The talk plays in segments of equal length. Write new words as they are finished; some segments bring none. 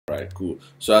Right, cool.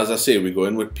 So as I say, we're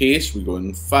going with pace, we're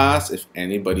going fast. If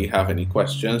anybody have any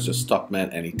questions, just stop me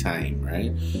at any time,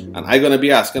 right? And I'm gonna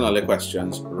be asking all the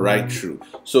questions right through.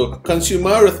 So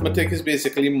consumer arithmetic is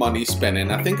basically money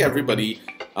spending. I think everybody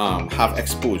have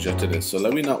exposure to this, so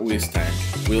let me not waste time.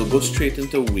 We'll go straight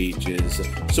into wages.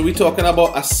 So we're talking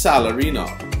about a salary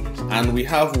now, and we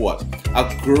have what? A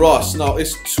gross. Now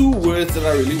it's two words that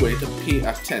I really want you to pay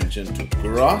attention to: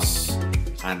 gross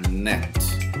and net,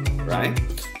 right?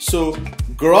 So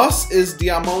gross is the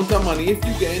amount of money. If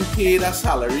you're getting paid a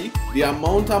salary, the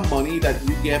amount of money that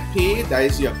you get paid, that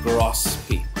is your gross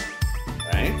pay,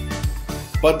 right?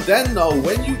 But then now,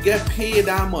 when you get paid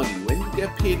that money, when you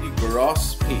get paid the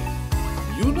gross pay,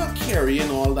 you're not carrying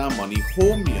all that money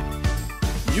home yet.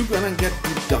 You're gonna get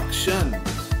deductions,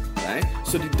 right?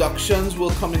 So deductions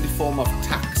will come in the form of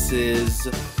taxes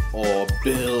or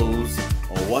bills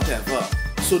or whatever.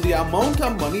 So the amount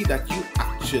of money that you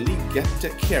actually get to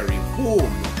carry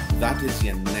home, that is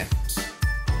your net.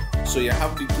 So you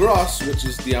have the gross, which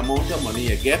is the amount of money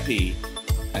you get paid,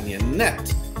 and your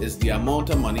net is the amount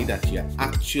of money that you're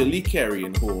actually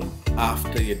carrying home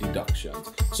after your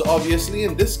deductions. So obviously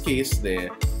in this case there,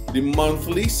 the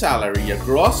monthly salary, your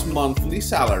gross monthly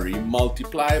salary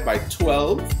multiplied by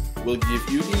 12 will give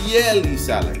you the yearly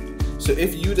salary. So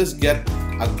if you just get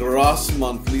a gross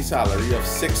monthly salary of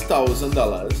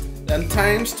 $6,000, then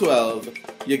times 12,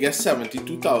 you get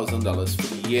 $72,000 for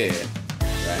the year,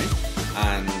 right?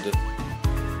 And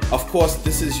of course,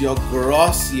 this is your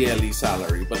gross yearly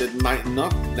salary, but it might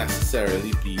not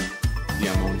necessarily be the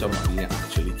amount of money you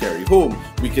actually carry home.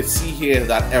 We could see here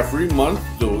that every month,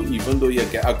 though, even though you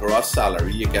get a gross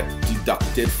salary, you get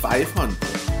deducted $500.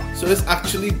 So it's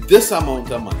actually this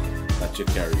amount of money that you're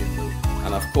carrying home.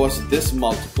 And of course, this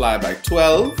multiplied by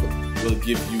 12 will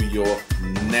give you your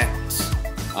net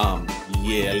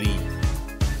yearly.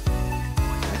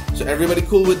 So everybody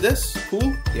cool with this?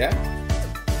 Cool? Yeah?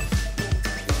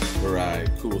 Right,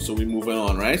 cool. So we're moving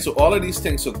on, right? So all of these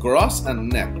things, so gross and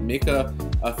net, make a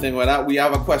thing with that. We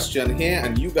have a question here,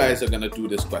 and you guys are going to do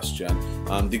this question.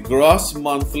 The gross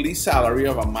monthly salary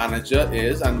of a manager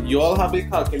is, and you all have your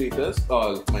calculators.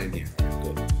 Oh, mine here.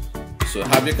 Good. So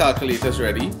have your calculators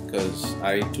ready, because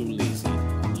I'm too lazy.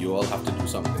 You all have to do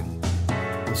something.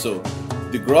 So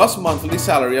the gross monthly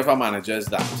salary of a manager is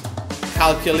that.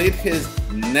 Calculate his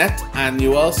net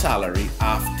annual salary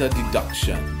after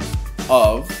deductions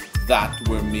of that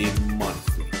were made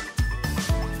monthly.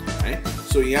 Right?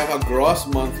 So you have a gross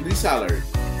monthly salary,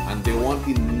 and they want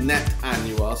the net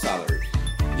annual salary.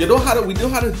 We know how to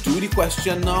do the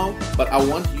question now, but I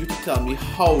want you to tell me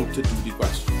how to do the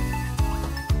question.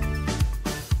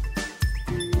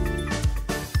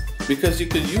 Because you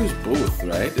could use both,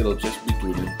 right? It'll just be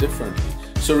doing it differently.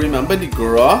 So remember the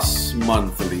gross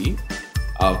monthly,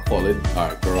 I'll call it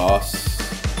gross.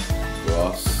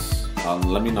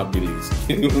 Let me not be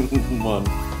lazy.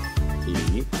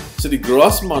 Monthly. So the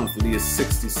gross monthly is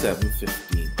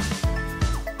 $67.15.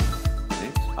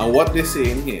 Okay? And what they say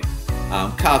in here,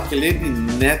 calculate the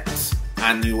net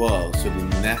annual. So the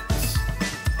net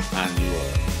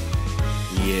annual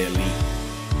yearly.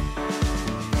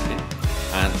 Okay?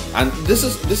 And this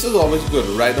is always good.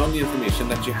 Write down the information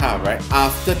that you have, right?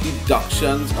 After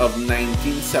deductions of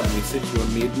 1976 were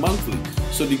made monthly.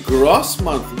 So the gross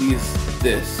monthly is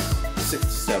this.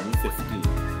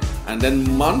 $67.15, and then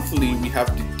monthly we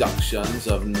have deductions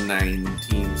of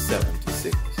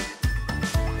 1976.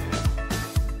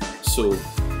 So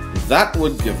that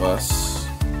would give us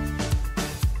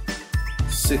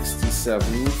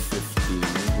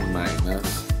 $67.15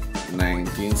 minus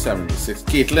 1976.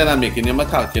 Caitlin, I'm making you my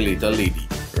calculator lady,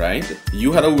 right?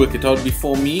 You had to work it out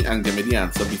before me and give me the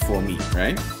answer before me,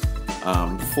 right?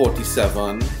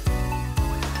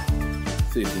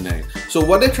 47.39. So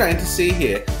what they're trying to say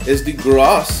here is the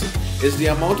gross is the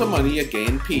amount of money you're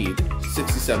getting paid,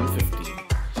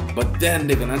 $67.15. But then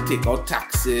they're gonna take out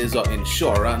taxes or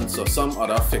insurance or some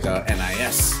other figure,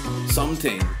 NIS,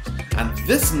 something. And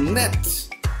this net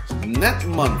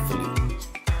monthly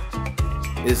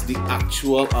is the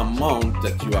actual amount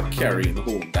that you are carrying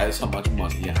home. That is how much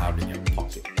money you have in your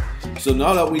pocket. So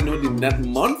now that we know the net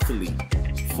monthly,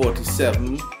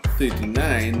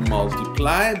 47.39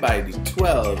 multiplied by the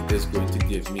 12 is going to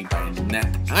give me my net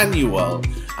annual,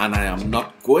 and I am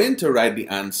not going to write the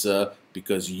answer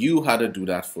because you had to do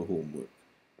that for homework,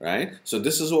 right? So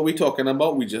this is what we're talking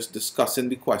about. We're just discussing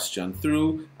the question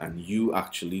through, and you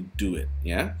actually do it,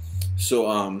 yeah? So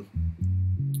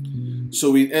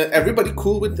we everybody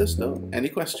cool with this though? Any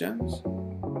questions?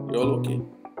 You all okay?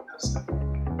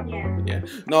 Yeah.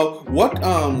 Now, what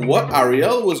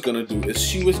Ariel was gonna do is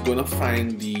she was gonna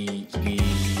find the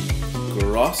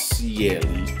gross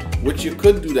yearly, which you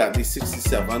could do that, the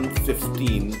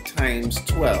 6715 times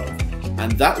 12,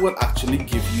 and that would actually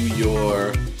give you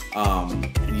your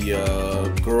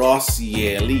gross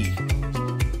yearly.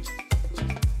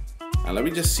 And let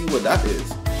me just see what that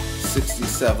is.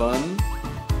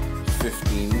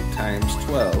 6715 times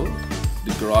 12,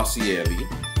 the gross yearly,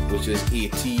 which is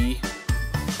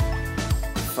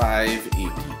 8580.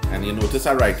 And you notice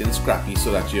I write in Scrappy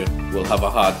so that you will have a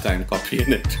hard time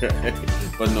copying it, right?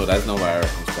 But no, that's not why I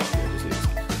write in Scrappy.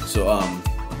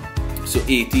 So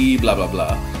 80 blah blah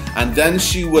blah. And then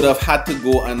she would have had to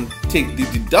go and take the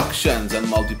deductions and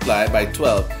multiply by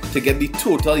 12 to get the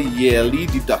total yearly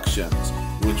deductions,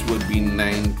 which would be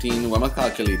 19, where my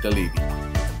calculator lady,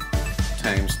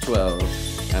 times 12,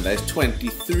 and that's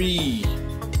 23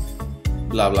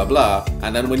 blah blah blah.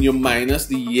 And then when you minus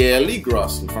the yearly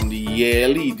gross from the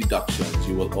yearly deductions,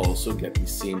 you will also get the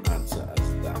same answer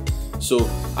as that. So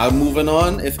I'm moving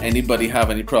on. If anybody have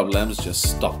any problems, just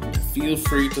stop. Feel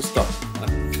free to stop.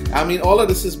 I mean, all of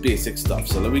this is basic stuff,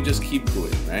 so let me just keep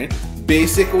going, right?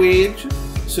 Basic wage.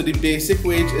 So the basic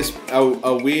wage is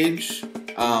a wage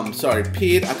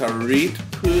paid at a rate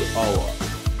per hour.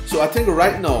 So I think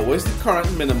right now, what's the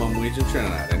current minimum wage in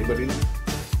Trinidad? Anybody know?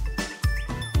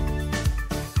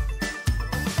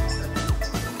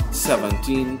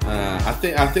 17. I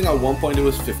think at one point it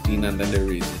was 15, and then they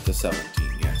raised it to 17.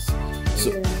 Yes.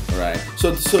 So right.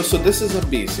 So this is a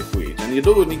basic wage, and you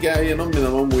don't only get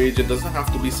minimum wage. It doesn't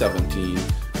have to be 17.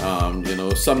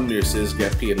 Some nurses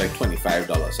get paid like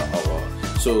 $25 an hour.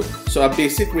 So a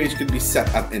basic wage could be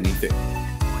set at anything,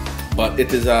 but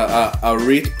it is a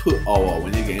rate per hour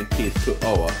when you're getting paid per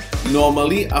hour.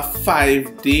 Normally a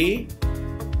 5-day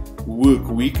work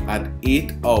week at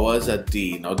 8 hours a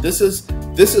day. Now this is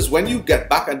when you get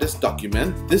back at this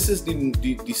document, this is the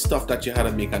stuff that you had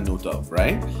to make a note of,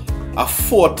 right? A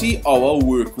 40-hour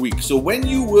work week. So when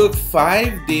you work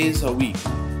 5 days a week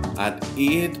at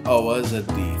 8 hours a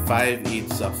day, 5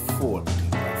 8s are 40.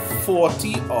 A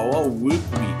 40-hour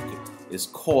work week is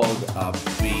called a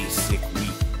basic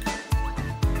week.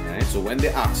 Right? So when they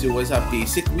ask you what's a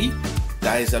basic week,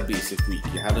 that is a basic week.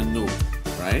 You had to know,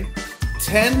 right?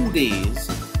 10 days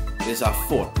is a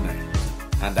fortnight,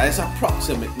 and that is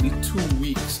approximately 2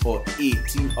 weeks or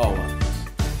 18 hours.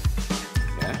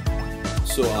 Yeah.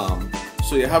 So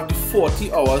you have the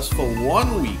 40 hours for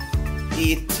 1 week,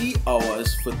 80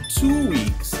 hours for 2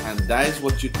 weeks, and that is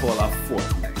what you call a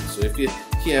fortnight. So if you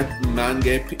hear man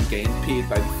getting paid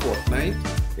by the fortnight,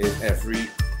 is every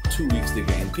 2 weeks they're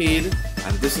getting paid,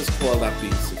 and this is called a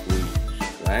basic wage,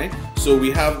 right? So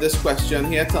we have this question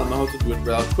here. Tell me how to do it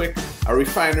real quick. A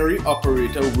refinery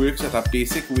operator works at a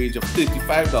basic wage of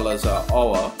 $35 an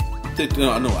hour.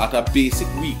 At a basic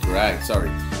week, right?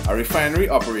 Sorry. A refinery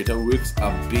operator works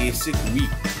a basic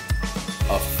week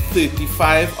of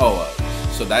 35 hours.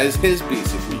 So that is his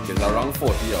basic week. It's around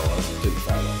 40 hours and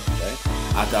 35 hours, right?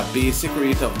 At a basic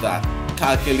rate of that,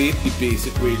 calculate the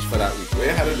basic wage for that week. What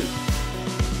you had to do?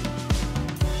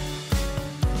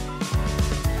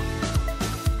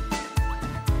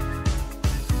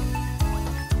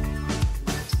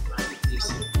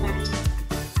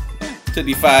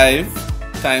 $35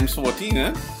 times 14,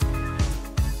 huh?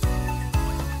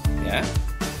 Yeah,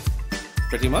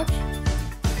 pretty much.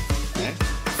 Right?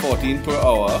 14 per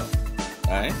hour,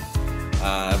 right?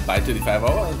 By 35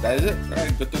 hours, that is it,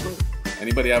 right? Good to go.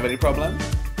 Anybody have any problem?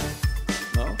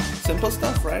 No? Simple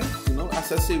stuff, right?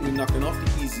 As I say, we're knocking off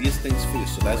the easiest things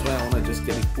first, so that's why I want to just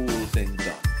get the whole thing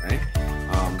done, right?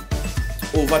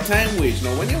 Overtime wage.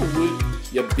 Now, when you work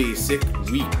your basic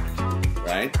week,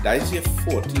 right, that is your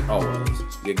 40 hours,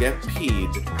 you get paid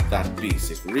that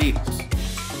basic rate,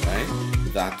 right?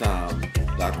 That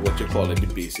what you call it, the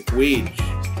basic wage,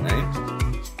 right?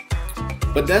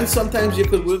 But then sometimes you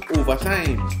could work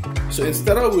overtime. So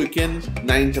instead of working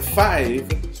 9 to 5,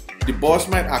 the boss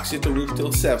might ask you to work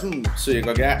till 7, so you're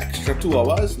gonna get extra 2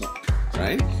 hours now,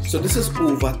 right? So this is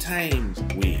overtime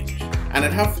wage, and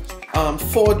it have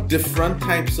 4 different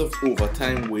types of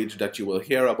overtime wage that you will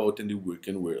hear about in the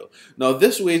working world. Now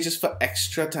this wage is for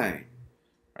extra time,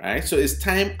 right? So it's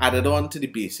time added on to the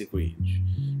basic wage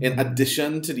in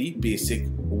addition to the basic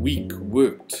week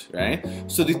worked, right?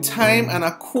 So the time and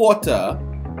a quarter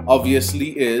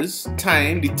obviously is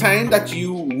time, the time that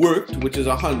you worked, which is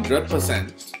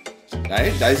 100%,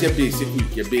 right? That is your basic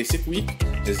week. Your basic week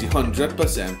is the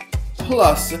 100%.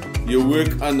 Plus you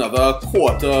work another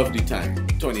quarter of the time,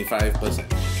 25%.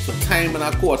 So time and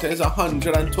a quarter is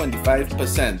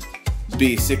 125%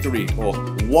 basic rate, or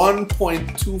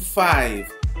 1.25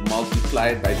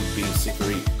 multiplied by the basic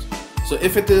rate. So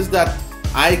if it is that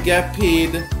I get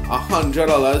paid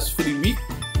 $100 for the week,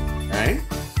 right?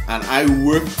 And I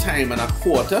work time and a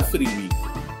quarter for the week,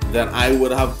 then I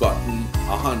would have gotten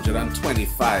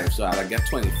 125. So I'd get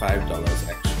 $25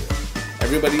 extra.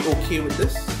 Everybody okay with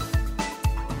this?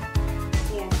 Yeah,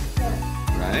 sure.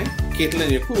 Right? Caitlin,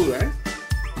 you're cool, right?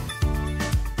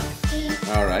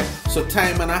 Alright, so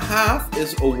time and a half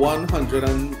is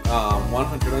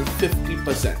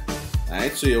 150%.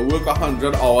 Right? So you work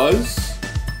 100 hours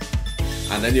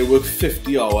and then you work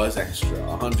 50 hours extra.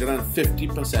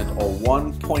 150% or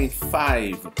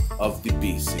 1.5 of the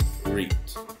basic rate.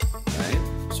 Right?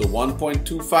 So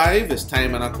 1.25 is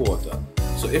time and a quarter.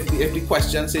 So if the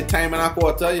question say time and a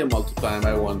quarter, you multiply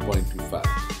by 1.25.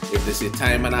 If they say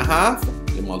time and a half,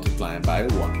 you multiply by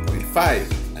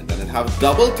 1.5. And then it have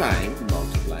double time,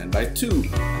 multiplying by 2.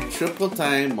 Triple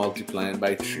time, multiplying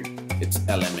by 3. It's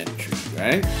elementary,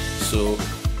 right? So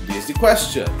there's the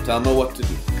question. Tell me what to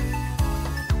do.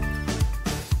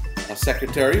 A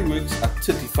secretary works a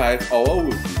 35-hour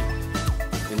work week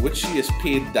in which she is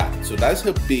paid that. So that's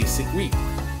her basic week.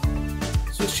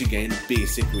 So she gained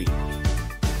basic week,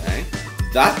 right?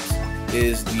 That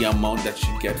is the amount that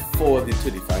she get for the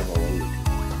 35-hour week.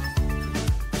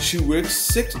 She works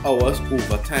 6 hours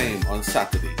overtime on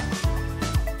Saturday,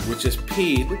 which is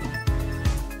paid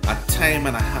at time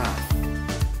and a half,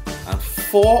 and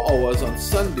 4 hours on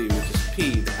Sunday, which is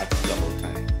paid at double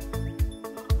time.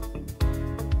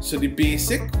 So the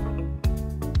basic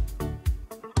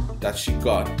that she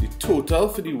got, the total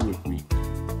for the work week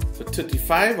for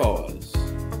 35 hours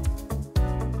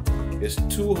is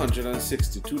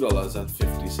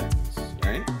 $262.50,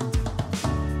 right?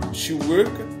 She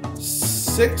worked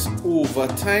 6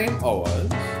 overtime hours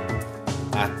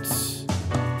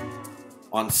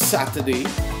on Saturday,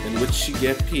 in which she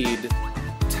get paid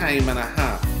time and a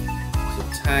half. So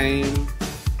time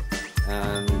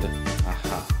and a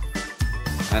half.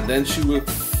 And then she worked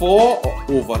 4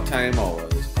 overtime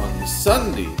hours on the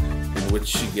Sunday, in which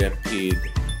she get paid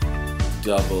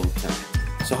double time.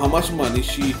 So how much money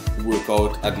she work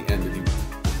out at the end of the week?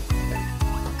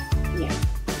 Yeah.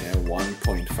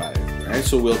 1.5, right?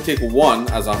 So we'll take 1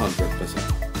 as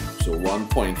 100%. So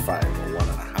 1.5 or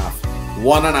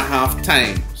 1.5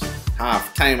 times,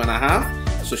 half time and a half.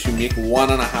 So she make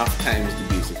 1.5 times the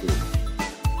basic wage,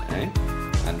 right?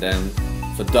 And then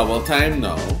for double time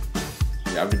now,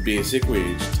 you have the basic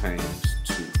wage times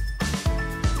 2.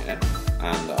 Yeah?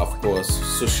 And of course,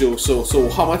 so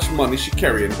how much money she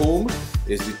carrying home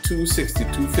is the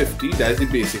 $262.50, that is the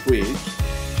basic wage,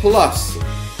 plus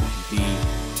the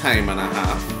time and a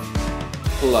half,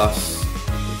 plus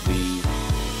the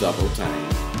double time.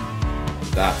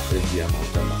 That is the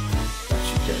amount of money that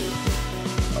she carries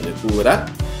home. Are you cool with that?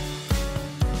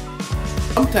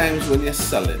 Sometimes when you're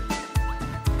selling,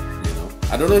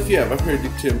 I don't know if you ever heard the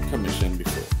term commission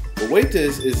before, but what it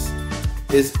is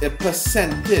a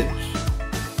percentage,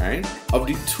 right, of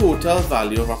the total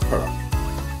value of a product,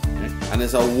 right, and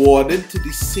is awarded to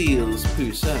the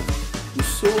salesperson who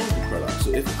sold the product.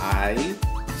 So if I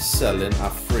selling a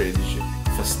fridge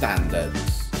for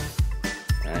standards,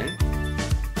 right,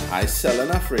 I selling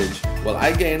a fridge, well,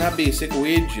 I gain a basic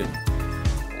wage,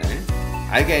 right?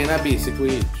 I gain a basic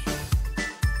wage.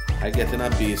 I get a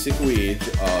basic wage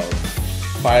of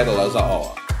 $5 an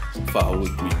hour for a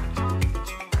week.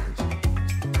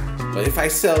 But if I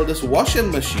sell this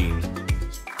washing machine,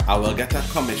 I will get a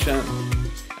commission.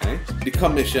 Right? The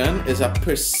commission is a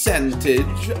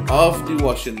percentage of the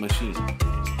washing machine.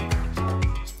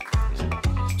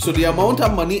 So the amount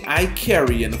of money I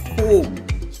carry in home,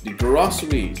 the gross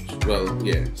wage,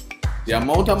 the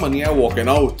amount of money I walking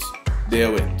out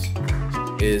there with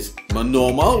is my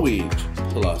normal wage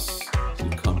plus the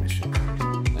commission.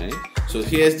 Right? So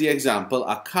here's the example.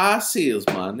 A car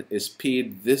salesman is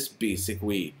paid this basic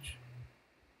wage.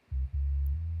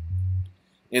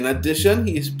 In addition,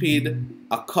 he is paid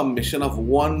a commission of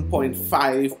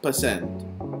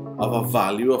 1.5% of a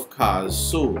value of cars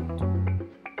sold.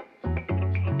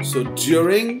 So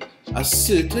during a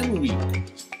certain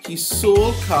week, he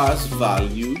sold cars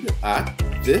valued at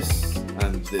this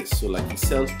and this. So like he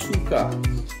sold 2 cars.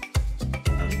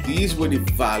 And these were the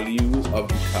value of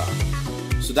the car.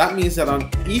 So that means that on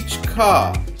each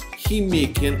car, he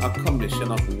making a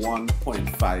commission of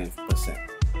 1.5%.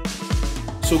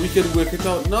 So we can work it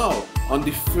out now. On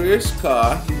the first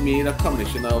car, he made a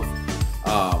commission of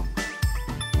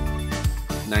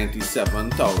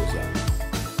 $97,000.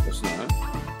 That's not.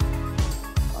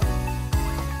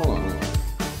 Hold on.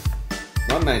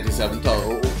 Not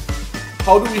 97,000.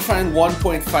 How do we find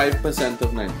 1.5%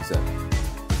 of 97?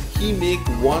 He make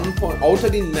out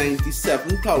of the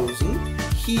 97,000,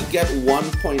 he get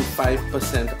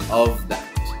 1.5% of that.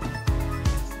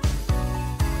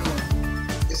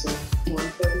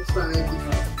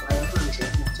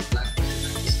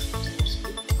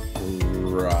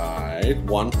 right?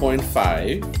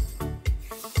 1.5.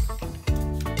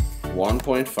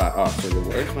 1.5. Oh, so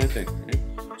where's my thing? Right?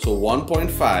 So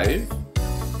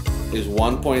 1.5 is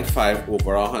 1.5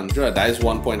 over 100. That is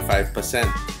 1.5%.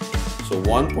 So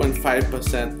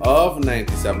 1.5% of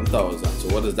 97,000. So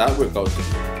what does that work out to?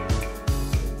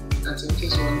 I think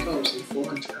it's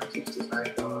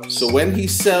 $1,455. So when he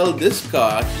sell this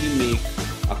car, he make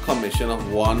a commission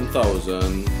of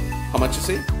 1,000. How much you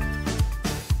say?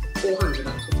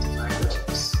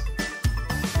 $455.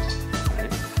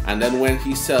 Right. And then when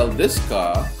he sell this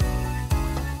car,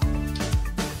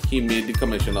 he made the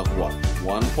commission of what?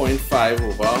 1.5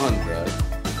 over 100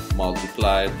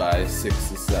 multiplied by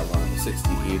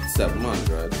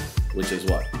 68,700, which is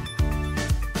what?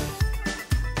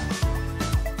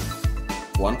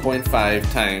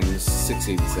 1.5 times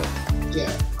 687.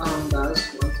 Yeah,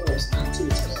 that's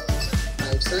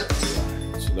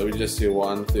 $1,002.05. So let me just say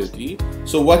 130.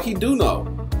 So what he do now?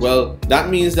 Well, that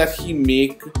means that he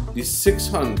make the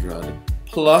 600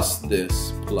 plus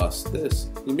this plus this.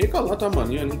 He make a lot of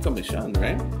money on the commission,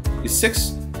 right? The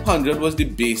 600 was the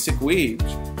basic wage,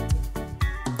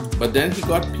 but then he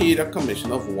got paid a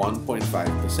commission of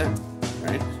 1.5%,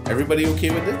 right? Everybody okay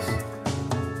with this?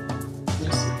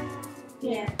 Yes.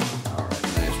 Yeah. Alright,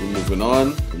 nice. We're moving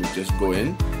on. Let me just go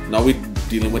in. Now we're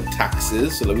dealing with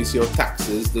taxes. So let me see how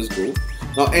taxes does go.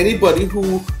 Now anybody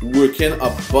who working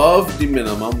above the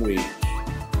minimum wage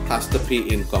has to pay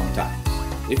income tax.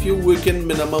 If you're working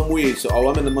minimum wage, so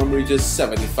our minimum wage is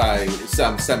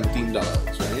 $17,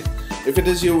 right? If it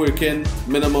is you're working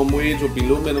minimum wage or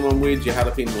below minimum wage, you have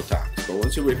to pay no tax. But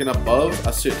once you're working above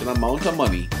a certain amount of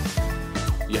money,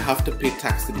 you have to pay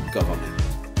tax to the government,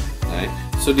 right?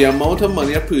 So the amount of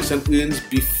money a person earns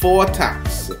before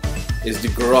tax is the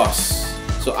gross.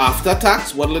 So after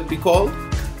tax, what will it be called?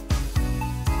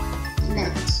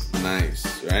 Net. Nice,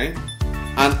 right?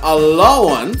 An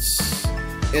allowance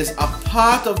is a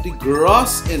part of the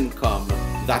gross income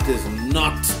that is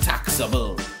not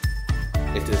taxable.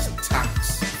 It is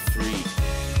tax-free.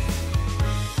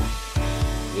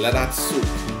 Let that suit.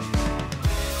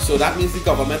 So that means the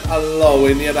government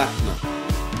allowing you that now.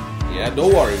 Yeah,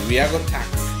 don't worry, we are going to tax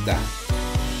that.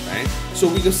 Right? So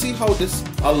we can see how this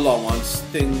allowance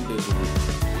thing does work.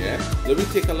 Yeah? Let me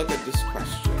take a look at this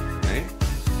question. Right?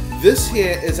 This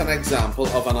here is an example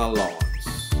of an allowance.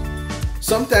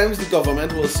 Sometimes the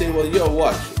government will say, well, yo,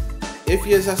 watch. If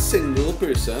you're a single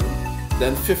person,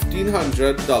 then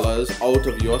 $1,500 out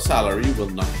of your salary will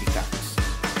not be taxed.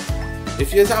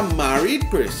 If you're a married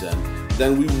person,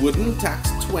 then we wouldn't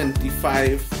tax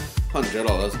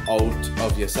 $2,500 out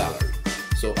of your salary.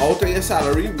 So out of your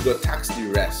salary, we go tax the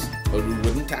rest, but we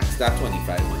wouldn't tax that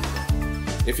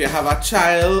 $2,500. If you have a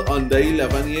child under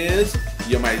 11 years,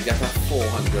 you might get a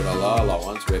 $400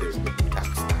 allowance where they wouldn't tax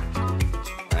that,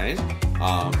 right?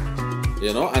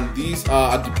 You know, and these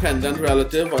are a dependent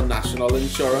relative or national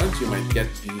insurance. You might get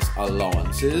these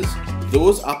allowances.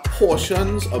 Those are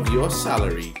portions of your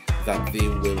salary that they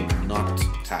will not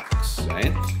tax,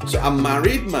 right? So a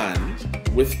married man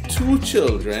with 2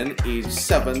 children aged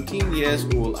 17 years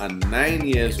old and 9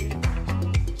 years old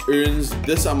earns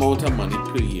this amount of money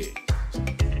per year.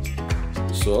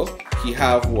 So he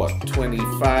have what?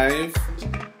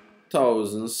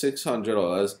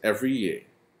 $25,600 every year.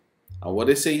 And what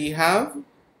they say he have?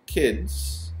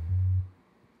 Kids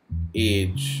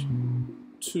age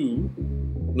 7,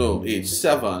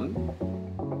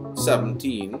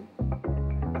 17,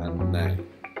 and 9.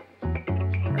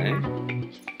 Right?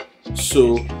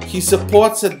 So he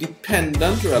supports a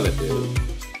dependent relative.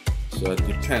 So a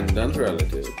dependent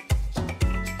relative.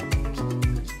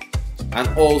 And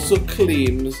also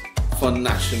claims for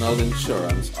national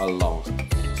insurance allowance.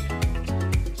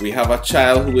 We have a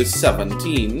child who is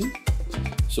 17.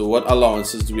 So what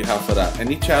allowances do we have for that?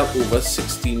 Any child over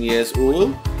 16 years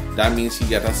old, that means he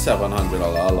get a $700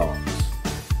 allowance,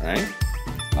 right?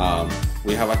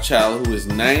 We have a child who is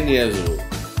 9 years old.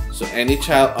 So any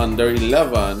child under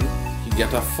 11, he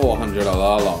get a $400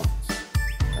 allowance,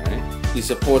 right? He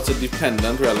supports a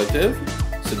dependent relative.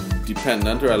 So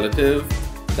dependent relative,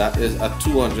 that is a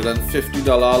 $250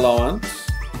 allowance.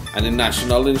 And in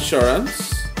national insurance,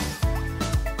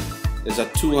 is a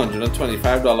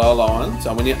 $225 allowance.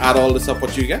 And when you add all this up,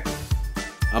 what you get?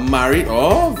 A married,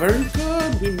 oh, very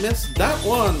good. We missed that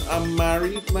one. A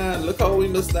married man. Look how we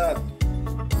missed that.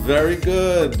 Very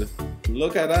good.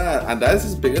 Look at that. And that's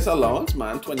his biggest allowance,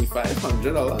 man.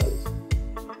 $2,500.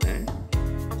 Okay.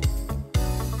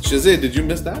 Shazay, did you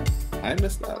miss that? I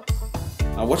missed that.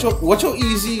 And watch how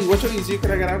easy could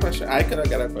I get that question? I could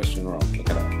have got that question wrong. Look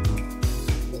at that.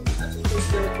 I think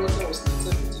it's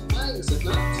 $4,075. is it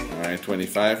not? Alright,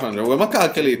 2,500. Where my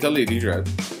calculator, Lady Dread?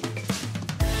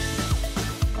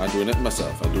 I'm doing it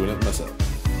myself.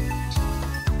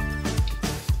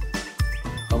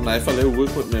 Come now, if I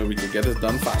work with me, we can get it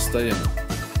done faster, you know.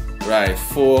 Right,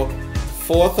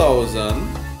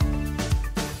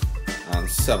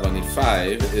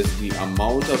 4,075 is the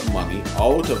amount of money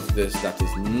out of this that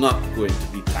is not going to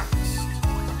be taxed.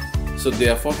 So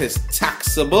therefore, his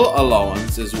taxable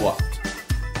allowance is what?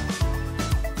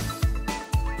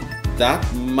 That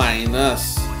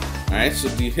minus, alright, so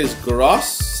his gross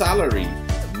salary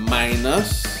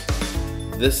minus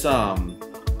this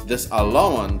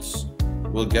allowance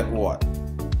will get what?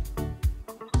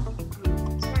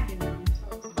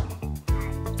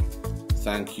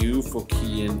 Thank you for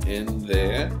keying in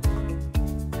there.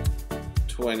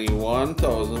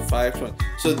 21,520.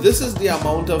 So this is the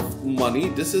amount of money,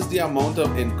 this is the amount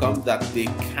of income that they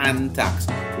can tax.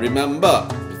 Remember,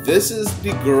 this is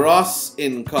the gross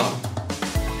income.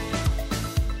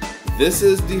 This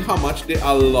is the how much they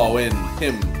are allowing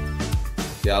him.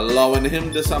 They are allowing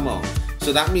him this amount.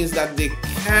 So that means that they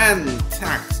can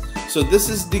tax. So this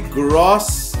is the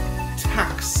gross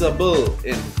taxable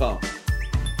income.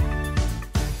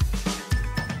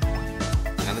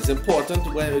 And it's important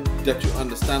that you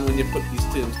understand when you put these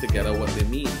terms together what they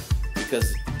mean.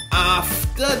 Because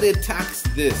after they tax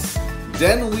this,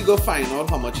 then we go find out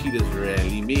how much he does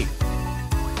really make.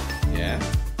 Yeah.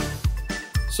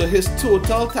 So his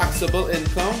total taxable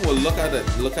income, we'll look at it.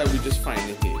 Look at, we just find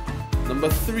it here. Number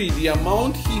 3, the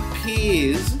amount he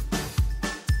pays.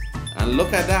 And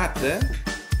look at that there.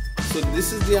 So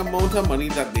this is the amount of money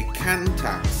that they can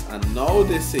tax. And now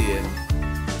they're saying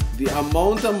the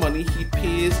amount of money he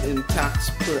pays in tax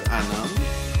per annum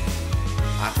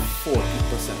at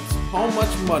 40%. So how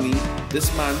much money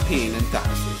this man paying in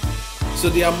taxes? So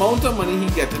the amount of money he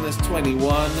getting is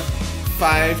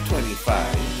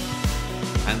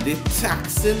 21,525, and they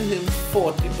taxing him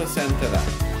 40% of that.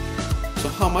 So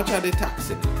how much are they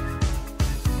taxing him?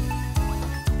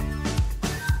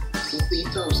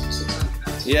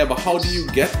 8,600. Yeah, but how do you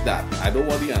get that? I don't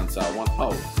want the answer. I want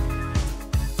how.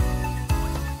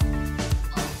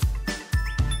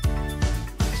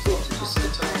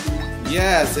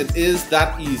 Yes, it is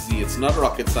that easy. It's not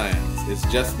rocket science. It's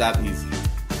just that easy.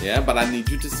 Yeah, but I need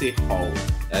you to say how.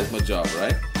 That's my job,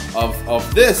 right?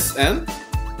 Of this, and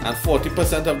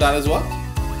 40% of that is what?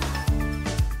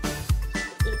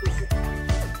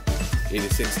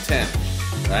 8610,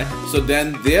 right? So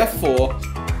then, therefore,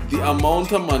 the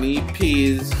amount of money he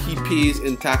pays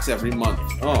in tax every month.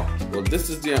 Oh, well, this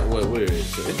is the wait.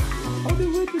 So how do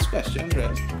you word this question,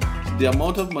 right? The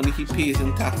amount of money he pays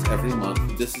in tax every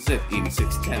month. This is it,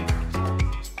 8610.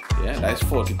 Yeah, that's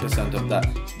 40% of that.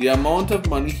 The amount of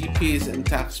money he pays in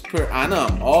tax per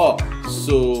annum. Oh,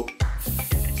 so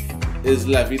is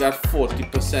levied at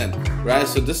 40%, right?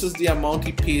 So this is the amount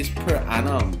he pays per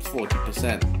annum,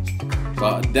 40%.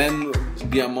 But then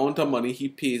the amount of money he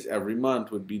pays every month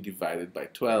would be divided by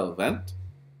 12, and?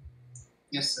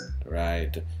 Yes, sir.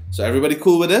 Right. So everybody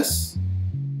cool with this?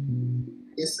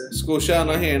 Yes, sir. Scotia, I'm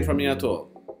not hearing from you at all.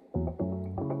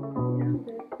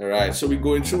 Alright, so we're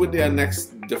going through with their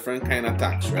next different kind of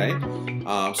tax, right?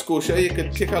 Scotia, you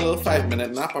could take a little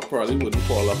 5-minute nap. I probably wouldn't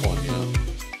call up on you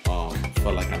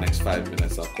for like the next 5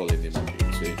 minutes. I'll call in the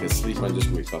morning. So you can sleep and just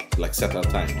wake up, like set a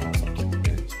timer or something.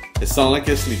 Okay? It sounds like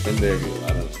you're sleeping there, girl. I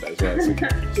don't know. That's what I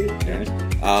say. Okay?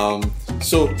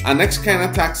 So our next kind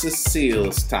of tax is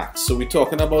sales tax. So we're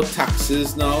talking about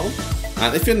taxes now.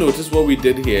 And if you notice what we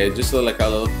did here, just like a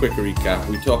little quick recap,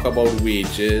 we talk about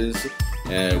wages,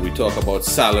 we talk about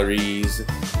salaries,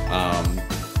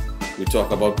 we talk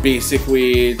about basic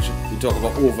wage, we talk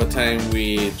about overtime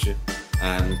wage,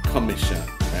 and commission,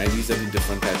 right? These are the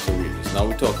different types of wages. Now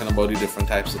we're talking about the different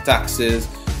types of taxes.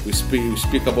 We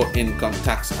speak about income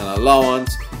tax and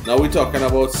allowance. Now we're talking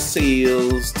about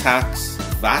sales tax,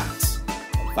 VAT,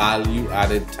 value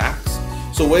added tax.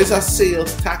 So where's our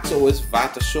sales tax or where's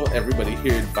VAT? To show everybody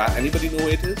here VAT. Anybody know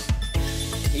what it is?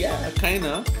 Yeah,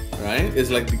 kinda, right? It's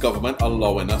like the government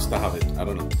allowing us to have it. I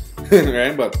don't know,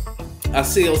 right? But a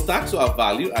sales tax or a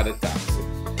value added tax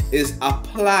is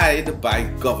applied by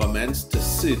governments to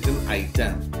certain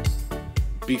items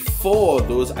before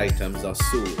those items are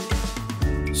sold.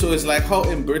 So it's like how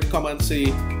Imbert come and say,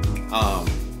 he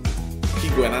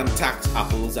going and tax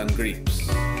apples and grapes.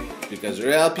 Because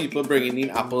real people bringing in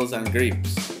apples and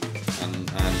grapes, and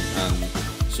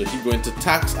so he's going to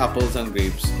tax apples and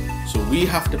grapes. So we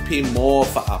have to pay more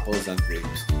for apples and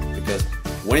grapes, because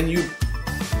when you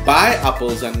buy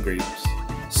apples and grapes,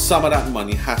 some of that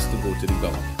money has to go to the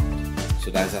government.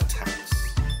 So that's a tax,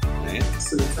 right?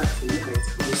 So it's actually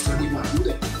the value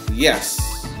there. Yes,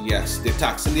 they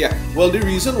tax in the act. Well, the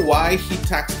reason why he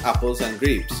taxed apples and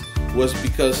grapes was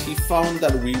because he found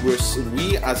that we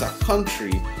as a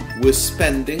country were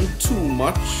spending too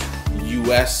much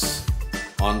US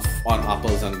on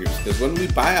apples and grapes. Because when we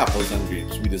buy apples and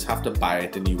grapes, we just have to buy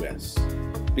it in US.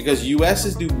 Because US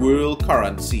is the world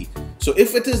currency. So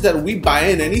if it is that we buy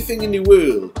in anything in the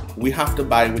world, we have to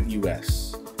buy with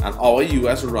US. And our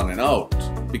US running out.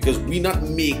 Because we're not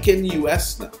making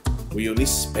US now. We only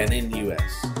spending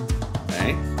US.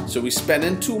 Right? So we're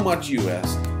spending too much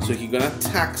US. So he's gonna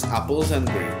tax apples and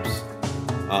grapes.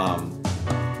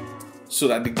 So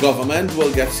that the government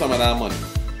will get some of that money.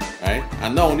 Right?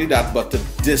 And not only that, but to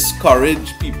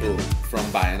discourage people from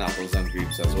buying apples and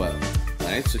grapes as well.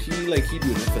 Right? So he doing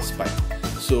it for spite.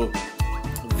 So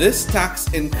this tax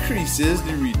increases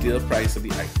the retail price of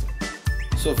the item.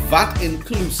 So VAT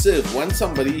inclusive, when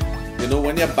somebody,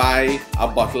 when you buy a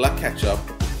bottle of ketchup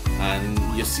and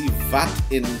you see VAT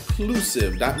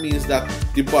inclusive, that means that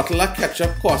the bottle of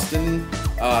ketchup costing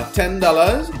 $10,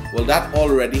 well, that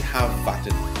already have VAT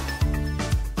in it.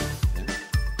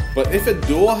 But if it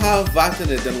don't have VAT in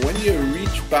it, then when you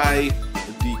reach by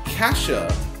the cashier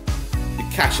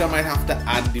might have to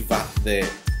add the VAT there,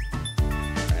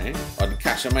 right? Or the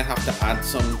cashier might have to add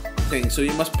some things. So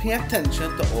you must pay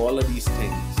attention to all of these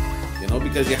things,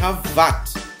 because you have VAT.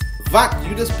 VAT,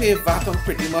 you just pay VAT on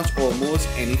pretty much almost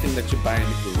anything that you buy in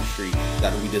the grocery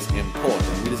that we just import,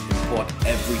 and we just import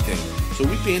everything. So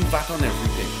we paying VAT on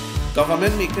everything.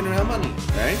 Government making real money,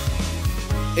 right?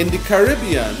 In the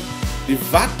Caribbean, the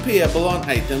VAT payable on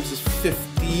items is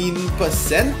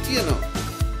 15%,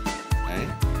 right?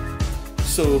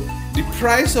 So the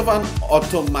price of an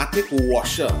automatic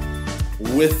washer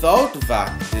without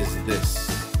VAT is this.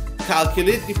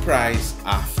 Calculate the price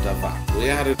after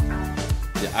VAT.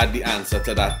 You add the answer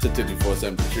to that to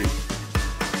 3473.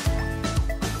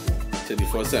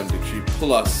 3473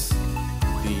 plus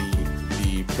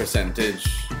the percentage,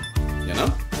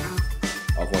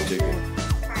 of what you get.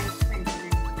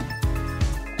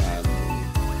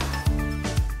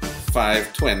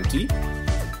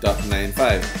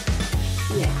 520.95.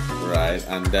 Yeah. Right,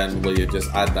 and then will you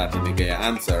just add that and you get your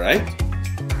answer, right?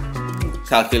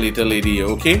 Calculator lady, you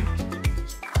okay?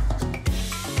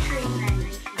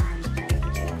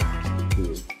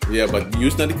 Cool. Yeah, but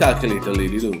use not the calculator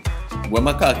lady though. Where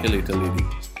my calculator lady?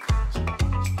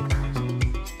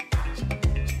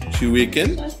 She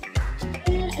waking? I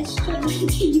struggling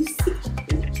to use it.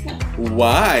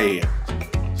 Why?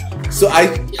 So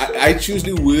I choose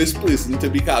the worst person to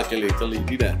be calculator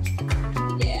lady then.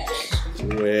 Yeah.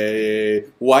 Wait,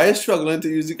 why are you struggling to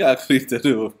use the calculator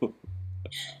though?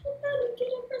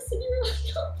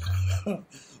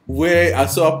 Wait, I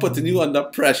saw putting you under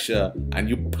pressure and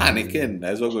you panicking.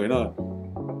 That's what's going on.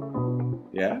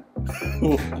 Yeah?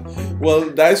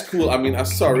 Well, that's cool. I mean, I'm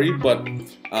sorry, but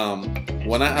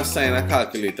when I assign a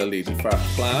calculator lady for a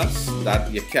class,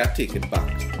 that you can't take it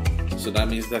back. So that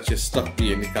means that you're stuck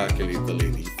being the calculator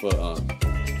lady for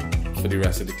the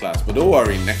rest of the class. But don't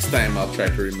worry, next time I'll try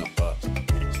to remember.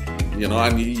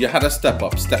 And you had to step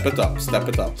it up,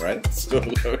 right? So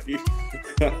let me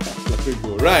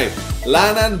go. Right,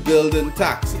 land and building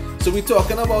tax. So we're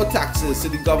talking about taxes. So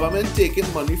the government taking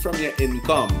money from your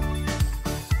income.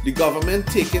 The government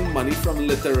taking money from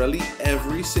literally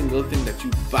every single thing that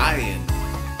you buy in.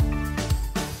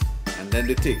 And then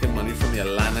they're taking money from your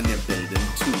land and your building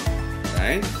too.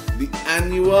 Right? The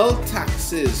annual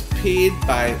taxes paid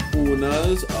by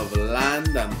owners of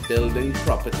land and building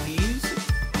properties,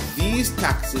 these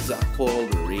taxes are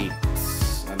called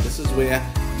rates. And this is where,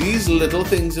 these little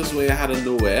things is where you had to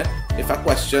know where, if a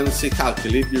question say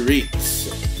calculate the rates,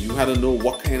 you had to know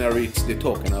what kind of rates they're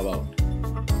talking about.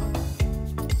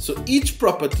 So each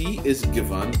property is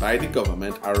given by the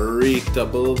government a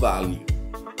rateable value,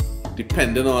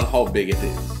 depending on how big it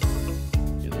is.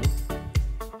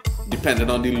 Depending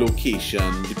on the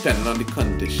location, depending on the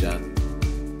condition.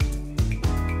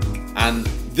 And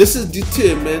this is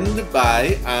determined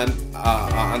by an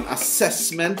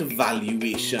assessment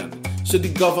valuation. So the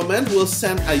government will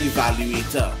send an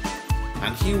evaluator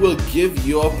and he will give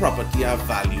your property a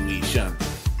valuation.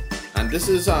 And this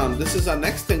is the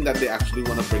next thing that they actually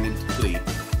want to bring into play,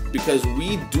 because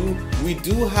we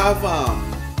do have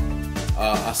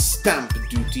a stamp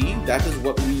duty. That is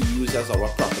what we use as our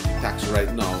property tax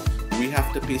right now. We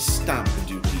have to pay stamp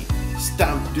duty.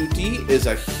 Stamp duty is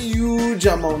a huge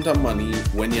amount of money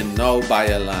when you now buy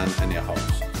a land and your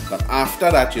house. But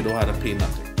after that, you don't have to pay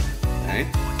nothing, right?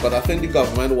 But I think the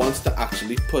government wants to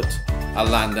actually put a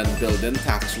land and building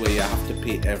tax where you have to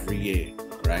pay every year,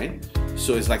 right?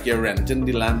 So it's like you're renting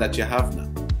the land that you have now.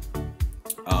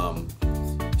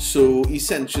 So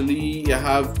essentially, you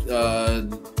have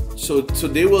so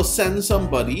they will send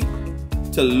somebody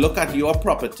to look at your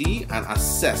property and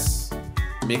assess,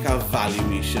 make a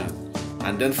valuation,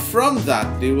 and then from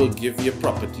that they will give your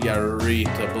property a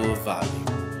rateable value,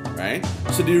 right?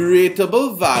 So the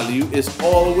rateable value is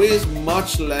always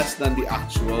much less than the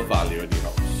actual value of the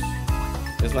house.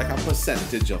 It's like a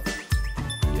percentage of it,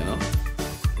 you know.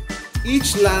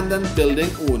 Each land and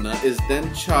building owner is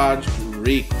then charged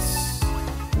rates,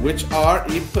 which are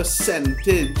a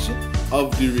percentage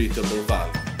of the rateable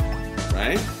value,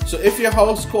 right? So if your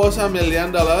house costs $1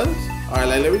 million, all right,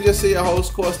 like let me just say your house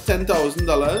costs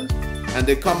 $10,000, and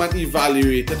they come and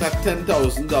evaluate it at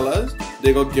 $10,000,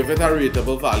 they go give it a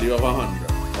rateable value of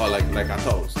 100 or like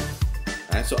 1,000,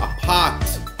 right? So a part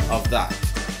of that,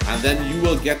 and then you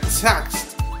will get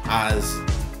taxed as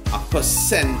a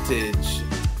percentage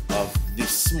of the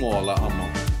smaller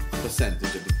amount,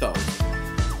 percentage of the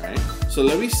 1,000, right? So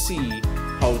let me see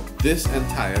how this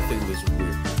entire thing is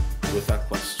worked with a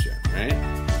question, right?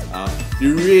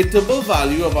 The rateable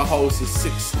value of a house is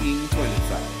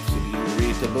 $16.25. So the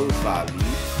rateable value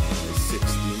is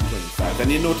 $16.25.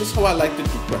 And you notice how I like to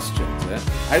do questions, eh?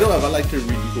 I don't ever like to read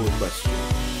the whole question.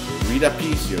 You read a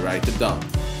piece, you write it down.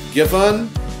 Given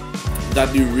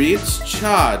that the rates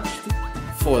charged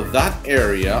for that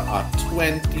area are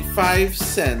 25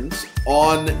 cents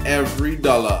on every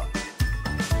dollar,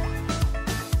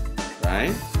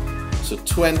 right? So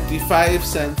 25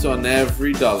 cents on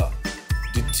every dollar.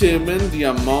 Determine the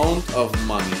amount of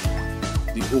money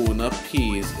the owner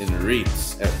pays in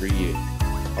rates every year.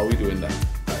 How are we doing that?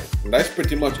 Right. And that's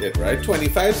pretty much it, right?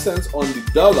 25 cents on the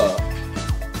dollar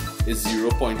is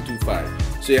 0.25.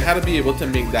 So you had to be able to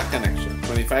make that connection.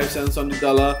 25 cents on the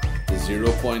dollar is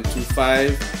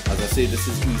 0.25. As I say, this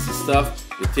is easy stuff.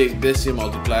 You take this, you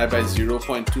multiply by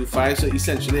 0.25. So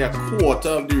essentially a quarter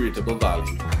of the rateable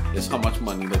value is how much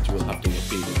money that you will have to get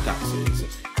paid in taxes.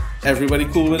 Everybody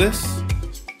cool with this?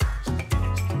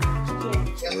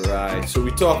 Yes. Right. So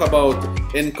we talk about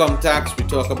income tax, we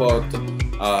talk about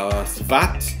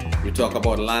VAT, we talk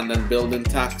about land and building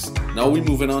tax. Now we're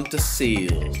moving on to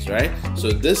sales, right?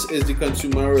 So this is the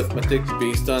consumer arithmetic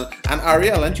based on, and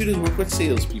Ariel, aren't you just work with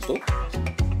salespeople?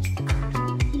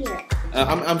 Yeah.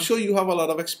 I'm sure you have a lot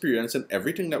of experience in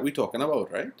everything that we're talking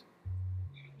about, right?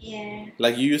 Yeah.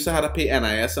 Like you used to have to pay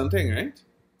NIS something, right?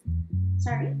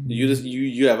 Sorry?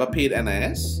 You ever paid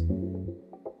NIS?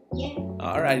 Yeah.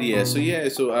 All right, yeah. So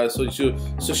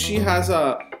she has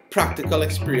a practical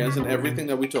experience in everything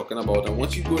that we're talking about. And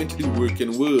once you go into the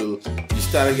working world, you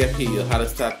start to get paid. You have to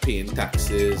start paying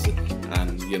taxes,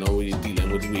 and you know you're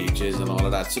dealing with wages and all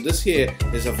of that. So this here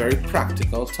is a very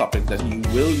practical topic that you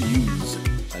will use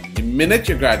the minute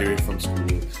you graduate from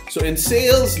school. So in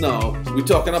sales now, we're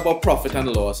talking about profit and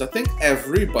loss. I think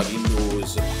everybody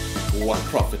knows what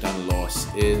profit and loss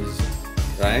is,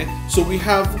 right? So we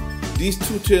have these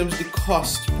two terms, the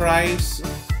cost price.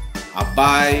 I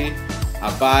buy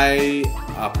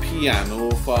a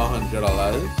piano for $100,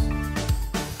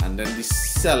 and then the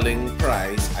selling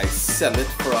price, I sell it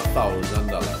for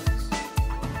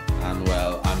 $1,000, and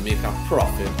well, I make a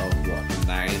profit of what,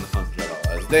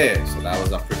 $900 there. So that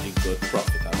was a pretty good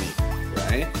profit I made,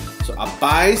 right? So I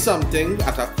buy something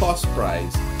at a cost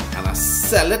price and I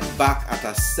sell it back at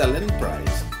a selling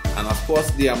price, and of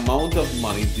course the amount of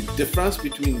money, the difference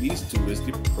between these two is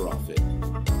the profit,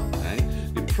 right?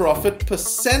 The profit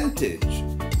percentage.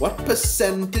 What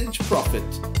percentage profit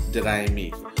did I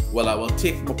make? Well, I will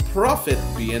take my profit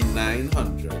being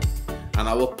 900 and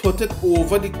I will put it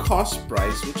over the cost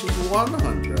price, which is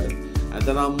 100, and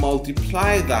then I'll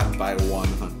multiply that by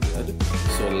 100.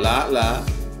 So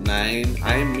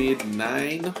I made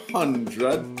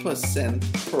 900%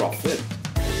 profit.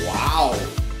 Wow!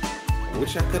 I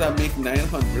wish I could have made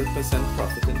 900%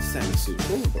 profit in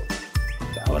semicircle, but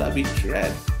that would have been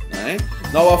dread, right?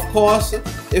 Now, of course,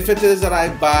 if it is that I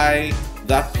buy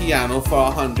that piano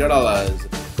for $100,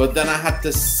 but then I had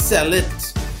to sell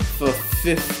it for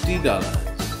 $50,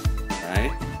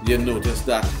 right? You notice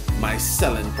that my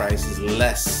selling price is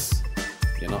less.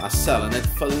 You know, I'm selling it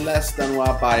for less than what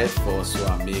I buy it for, so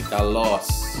I make a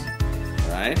loss,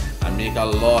 right? I make a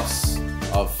loss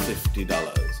of $50.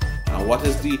 And what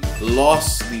is the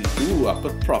loss? I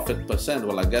put profit percent.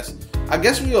 Well, I guess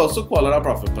we also call it a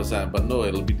profit percent, but no,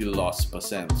 it'll be the loss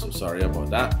percent. So sorry about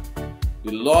that.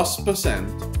 The loss percent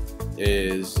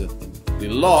is the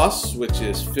loss, which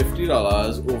is $50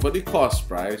 over the cost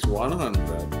price,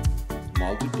 100,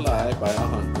 multiply by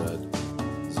 100,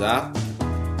 zap,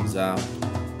 zap,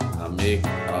 and make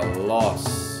a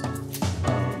loss.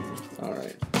 All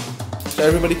right. So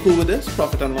everybody cool with this?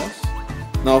 Profit and loss?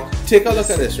 Now take a look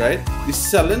at this, right? The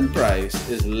selling price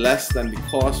is less than the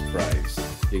cost price.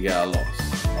 You get a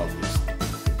loss, obviously.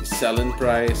 If the selling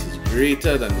price is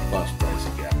greater than the cost price,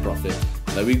 you get a profit.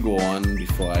 Let me go on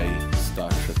before I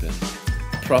start tripping.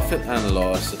 Profit and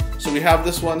loss. So we have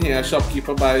this one here.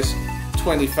 Shopkeeper buys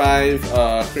 25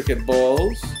 cricket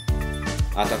balls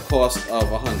at a cost of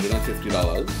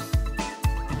 $150.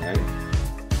 Right?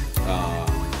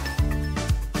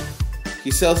 He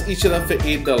sells each of them for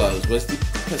 $8. What's the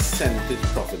percentage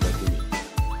profit that he makes?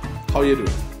 How you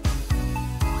doing?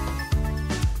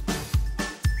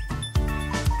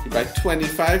 He buys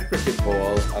 25 cricket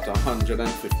balls at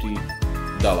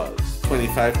 $150.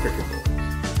 25 cricket balls.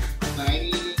 I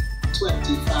need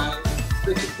 25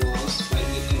 cricket balls,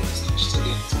 28 each to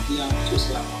get to the two,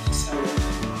 so I'm only selling.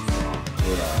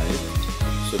 Right.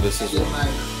 So this is what?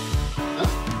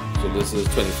 So this is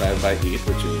 25 by 8,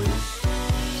 which is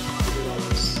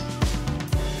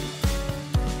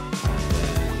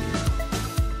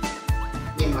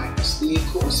minus the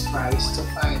cost price to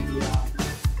find the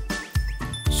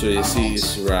so you see,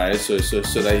 right? So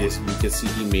that you can see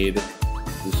he made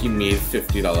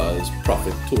 $50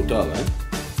 profit total, right?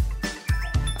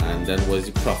 And then what's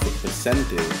the profit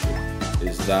percentage?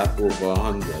 Is that over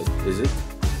 100? Is it?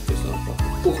 It's not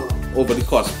profit. Over the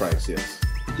cost price, yes.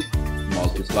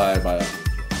 Multiply by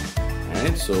 100.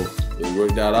 Alright, so we'll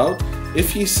work that out.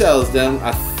 If he sells them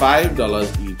at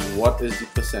 $5 each, what is the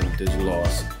percentage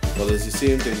loss? Well, it's the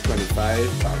same thing,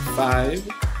 25 by 5.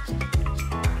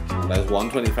 That's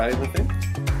 125, I think.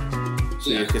 So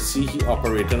you can see he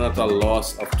operating at a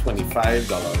loss of $25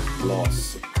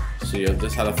 loss. So you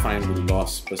just had to find the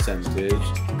loss percentage,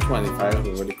 25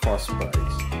 over the cost price,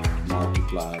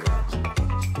 multiply that.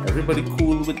 Everybody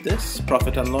cool with this?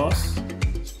 Profit and loss?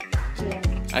 Yeah.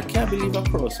 I can't believe I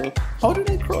cross out. How did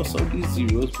I cross out these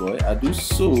zeros, boy? I do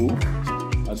so.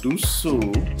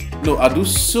 No, I do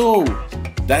so.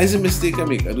 That is a mistake I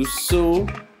make. I do so,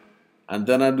 and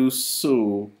then I do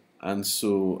so, and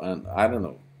I don't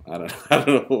know. I don't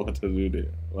know what to do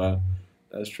there. Well,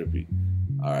 that's trippy.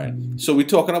 Alright. So we're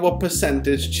talking about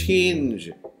percentage change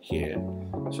here.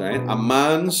 So, right? A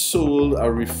man sold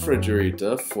a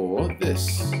refrigerator for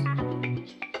this.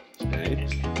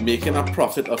 Right? Making a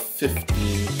profit of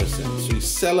 15%. So he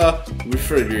sell a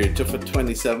refrigerator for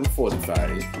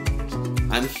 $27.45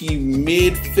 and he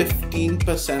made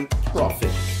 15%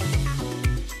 profit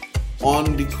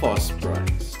on the cost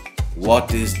price.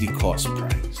 What is the cost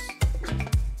price?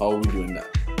 How are we doing that?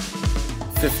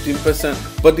 15%.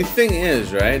 But the thing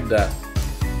is, right, that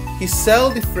he sell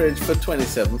the fridge for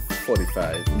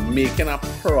 $27.45, making a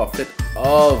profit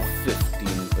of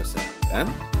 15%. And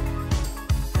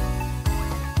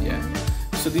yeah,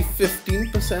 so the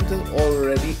 15% is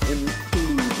already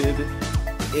included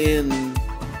in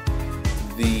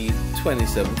the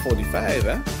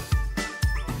 $27.45.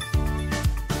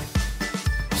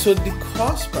 So the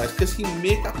cost price, because he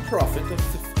make a profit of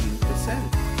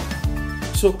 15%.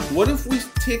 So what if we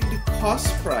take the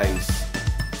cost price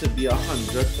to be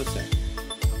 100%?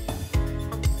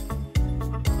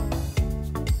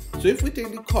 So if we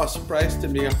take the cost price to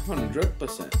be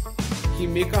 100%, he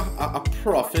make a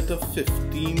profit of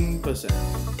 15%.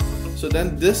 So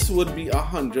then this would be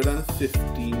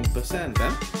 115%,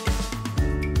 eh?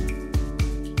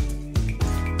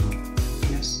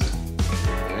 Yes.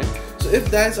 Right? So if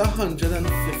that's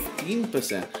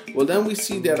 115%, well then we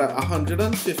see that at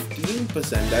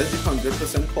 115%, that's the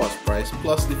 100% cost price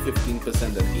plus the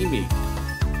 15% that he made.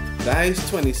 That is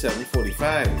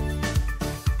 $27.45.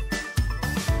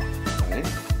 Right?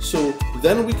 So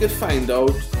then we could find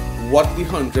out what the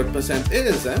 100%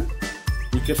 is, eh?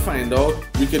 We could find out,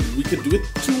 we could do it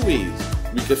two ways.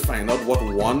 We could find out what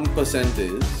 1%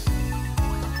 is,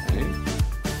 right?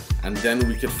 And then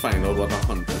we could find out what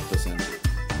 100% is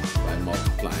by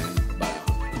multiplying by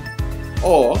 100.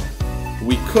 Or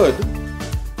we could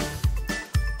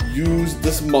use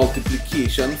this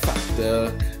multiplication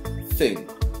factor thing,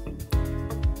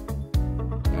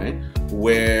 right?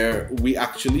 Where we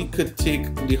actually could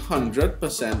take the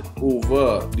 100%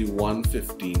 over the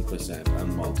 115%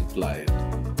 and multiply it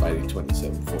by the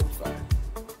 27.45.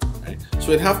 Right?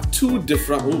 So it have two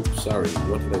different. Oh, sorry.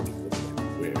 What did I do?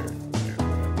 Where did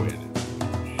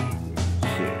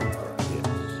here? All right,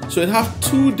 yeah. So it have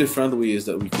two different ways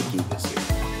that we could do this here.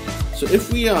 So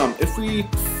if we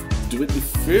do it the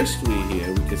first way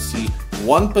here, we can see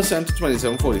 1% to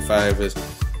 27.45 is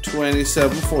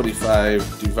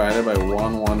 27.45 divided by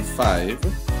 115,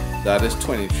 that is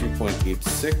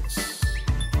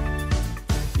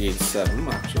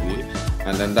 23.8687 actually,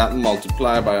 and then that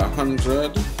multiplied by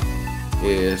 100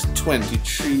 is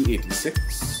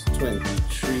 2386.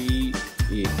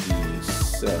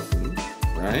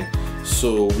 right?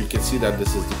 So we can see that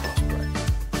this is the cost price.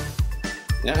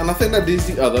 Yeah, and I think that this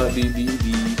is the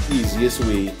easiest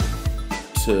way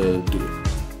to do it.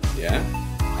 Yeah.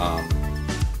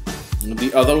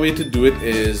 The other way to do it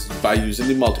is by using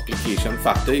the multiplication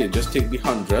factor. You just take the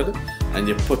 100 and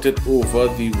you put it over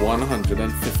the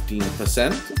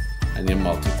 115% and you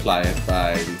multiply it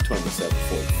by the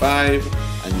 2745,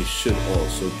 and you should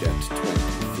also get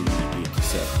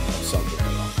 2387 or something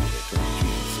along there,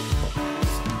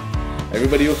 2386.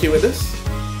 Everybody okay with this?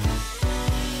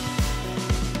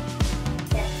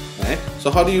 Right?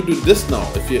 So how do you do this now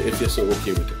if you're so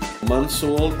okay with it? Woman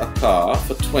sold a car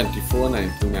for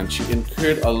 $24.19 and she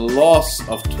incurred a loss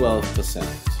of 12%.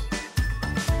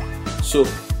 So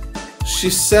she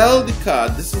sell the car,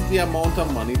 this is the amount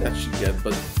of money that she get,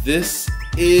 but this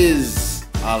is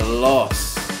a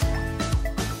loss.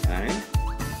 Right?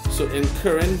 So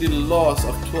incurring the loss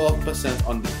of 12%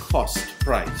 on the cost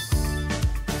price.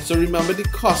 So remember, the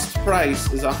cost price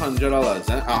is $100,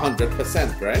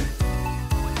 100%, right?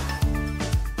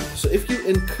 So if you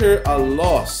incur a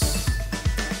loss,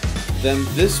 then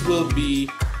this will be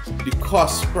the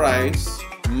cost price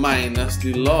minus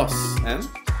the loss, and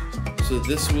so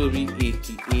this will be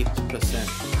 88%.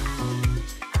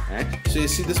 Right? So you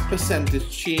see this percentage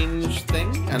change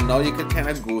thing, and now you can kind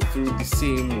of go through the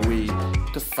same way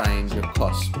to find your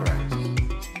cost price.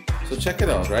 So check it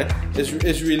out, right? It's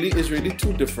really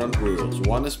two different worlds.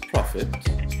 One is profit,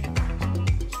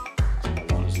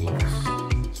 and one is loss.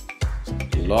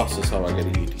 The loss is how I get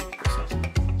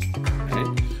 88%.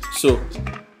 Right? So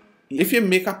if you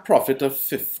make a profit of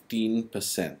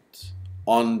 15%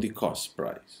 on the cost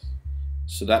price,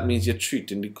 so that means you're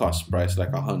treating the cost price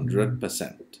like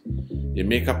 100%. You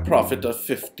make a profit of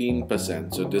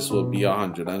 15%, so this will be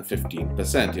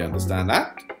 115%. You understand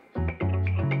that?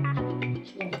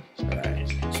 Right.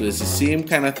 So it's the same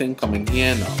kind of thing coming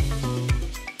here now.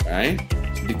 Right?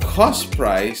 The cost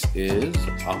price is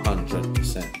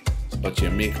 100%, but you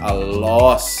make a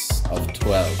loss of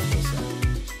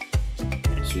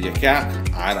 12%. So you can't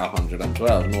add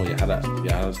 112. No, you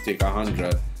have to take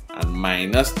 100 and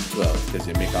minus 12 because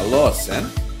you make a loss, eh?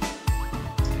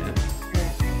 Yeah.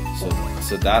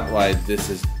 So that's why this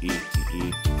is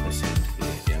 88%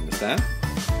 here. You understand?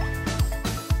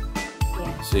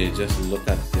 Yeah. So you just look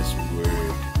at this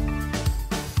word.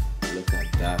 Look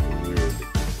at that word,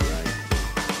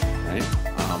 right?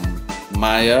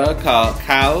 Maya, Cal,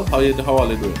 how are you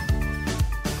doing?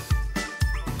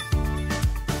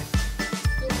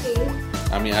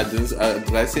 I mean, I didn't.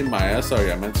 Did I say Maya?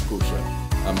 Sorry, I meant Scotia.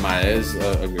 Maya is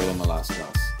a girl in my last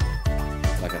class.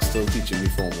 Like, I'm still teaching me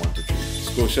Form 1 to 3.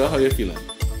 Scotia, how you feeling?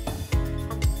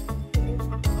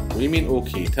 What do you mean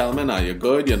okay? Tell me now. You're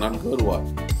good? You're not good? What?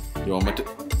 You want me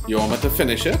to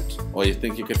finish it, or you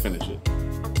think you could finish it?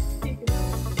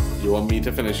 You want me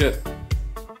to finish it?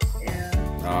 Yeah.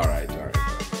 All right.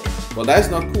 Well, that's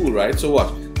not cool, right? So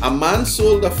what? A man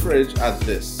sold a fridge at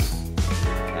this,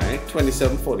 right?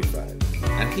 $27.45.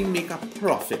 And he make a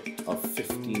profit of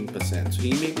 15%. So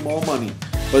he make more money.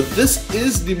 But this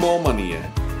is the more money, yeah?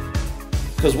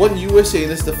 Because what you were saying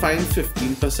is to find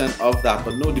 15% of that.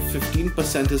 But no, the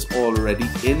 15% is already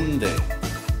in there.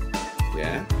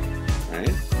 Yeah?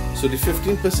 Right? So the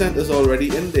 15% is already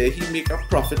in there. He make a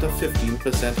profit of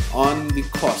 15% on the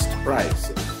cost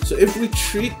price. So if we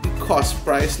treat the cost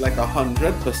price like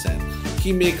 100%,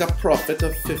 he make a profit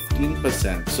of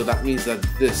 15%. So that means that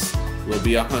this will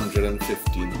be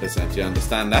 115%. You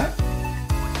understand that?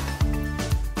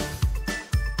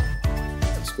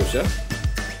 Scotia?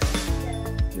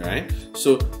 Right?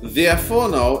 So therefore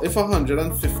now, if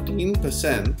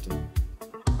 115%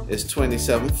 is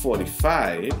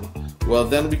 $27.45, well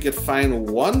then we could find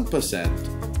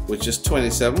 1%, which is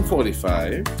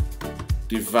 $27.45,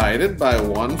 divided by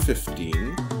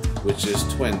 115, which is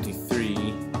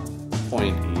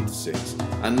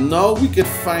 23.86. And now we could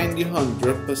find the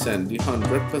 100%. The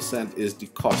 100% is the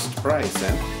cost price,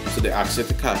 so they ask you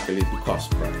to calculate the cost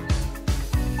price.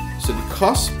 So the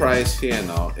cost price here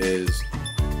now is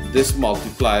this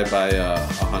multiplied by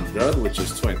 100, which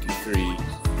is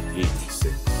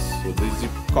 23.86. So this is the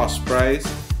cost price.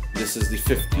 This is the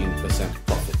 15%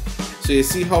 profit. So you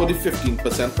see how the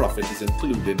 15% profit is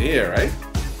included here, right?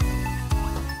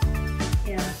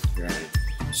 Yeah. Right.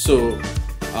 So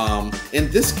in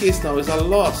this case now is a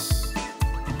loss.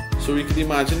 So we could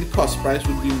imagine the cost price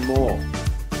would be more,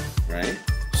 right?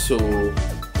 So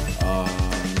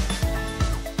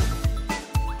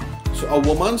so a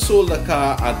woman sold a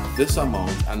car at this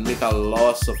amount and make a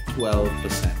loss of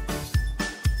 12%.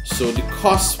 So the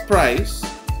cost price,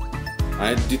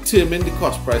 I determine the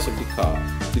cost price of the car.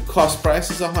 The cost price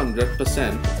is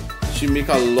 100%. she make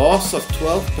a loss of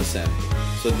 12%.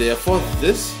 So therefore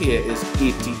this here is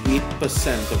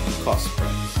 88% of the cost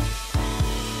price.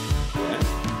 Yeah.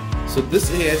 So this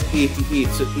here is 88.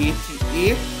 So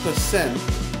 88%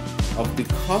 of the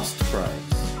cost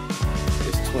price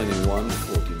is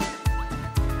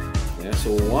 $21.49. Yeah,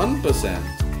 so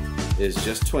 1% is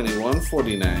just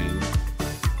 $21.49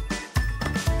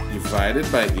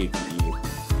 divided by 88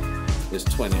 is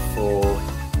 24.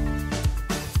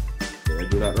 Did I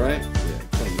do that right? Yeah,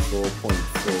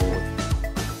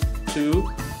 24.42,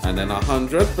 and then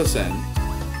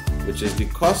 100%, which is the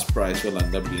cost price, will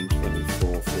end up being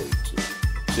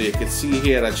 24.42. So you can see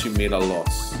here that she made a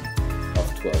loss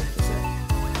of 12%.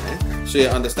 Okay? So you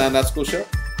understand that, Scotia?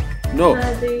 No.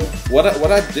 What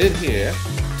I did here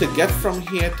to get from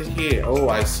here to here. Oh,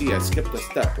 I see. I skipped a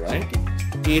step, right?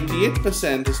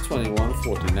 88% is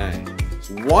 21.49.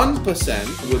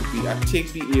 1% would be, I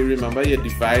take the A, remember you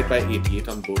divide by 88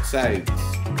 on both sides,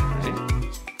 right?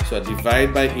 So I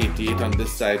divide by 88 on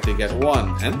this side to get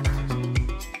 1, and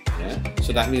yeah,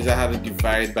 so that means I have to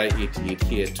divide by 88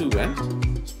 here too, and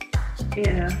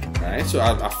Yeah. right, so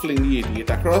I'll fling the 88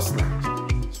 across now,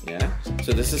 yeah,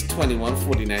 so this is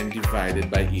 21.49 divided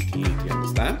by 88, you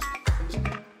understand?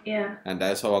 Yeah. And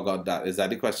that's how I got that. Is that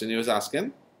the question you was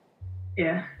asking?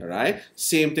 Yeah. Alright,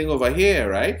 same thing over here,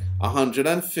 right?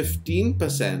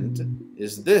 115%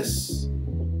 is this.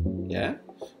 Yeah?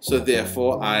 So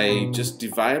therefore I just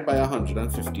divide by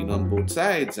 115 on both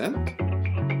sides, and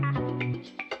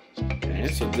okay,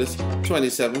 so this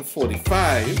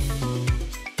 27.45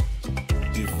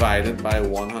 divided by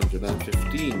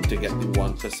 115 to get the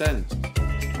 1%.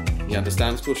 You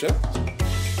understand, Scotia?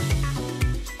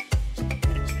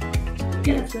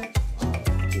 Yes, sir.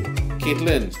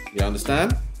 Caitlin, you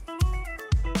understand?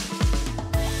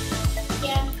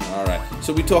 Yeah. Alright,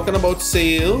 so we're talking about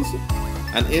sales,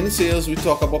 and in sales we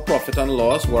talk about profit and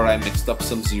loss, where I mixed up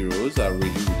some zeros. I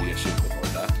really ashamed about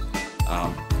that.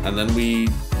 And then we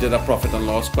did a profit and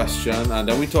loss question, and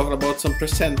then we talked about some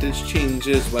percentage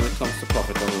changes when it comes to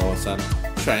profit and loss, and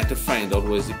trying to find out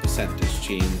where's the percentage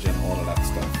change and all of that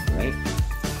stuff, right?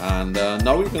 And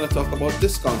now we're going to talk about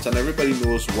discounts, and everybody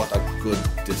knows what a good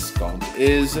discount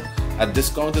is. A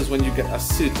discount is when you get a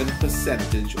certain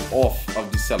percentage off of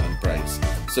the selling price.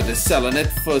 So they're selling it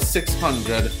for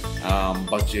 $600,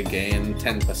 but you're getting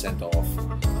 10% off,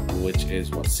 which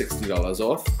is what, $60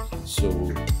 off. So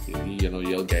you know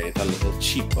you'll get it a little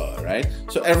cheaper, right?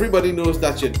 So everybody knows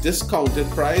that your discounted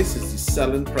price is the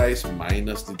selling price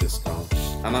minus the discount.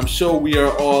 And I'm sure we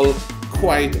are all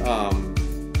quite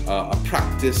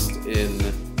practiced in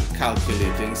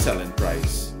calculating selling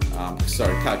price.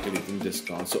 Calculating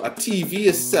discount. So a TV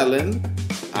is selling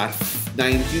at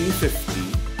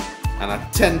 $19.50 and a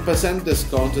 10%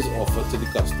 discount is offered to the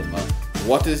customer.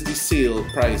 What is the sale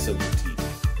price of the TV?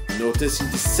 Notice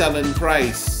the selling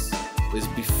price is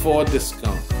before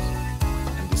discount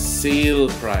and the sale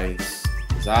price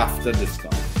is after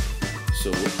discount.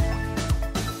 So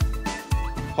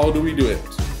how do we do it?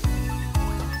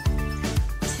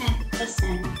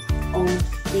 10% of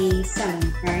the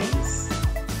selling price.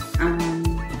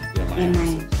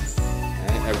 Minus.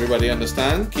 Right, everybody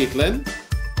understand? Caitlin?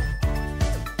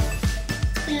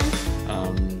 Yeah.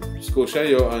 Scotia,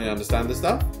 you understand this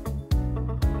stuff?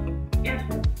 Yeah.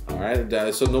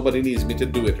 Alright, so nobody needs me to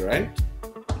do it, right?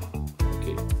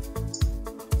 Okay.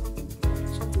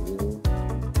 Let's go.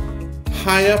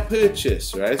 Hire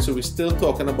purchase, right? So we're still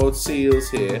talking about sales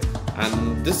here,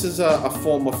 and this is a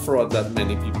form of fraud that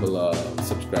many people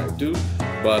subscribe to.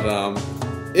 But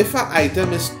if an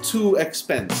item is too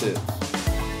expensive,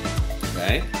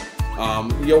 right?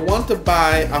 You want to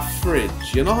buy a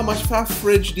fridge. You know how much for a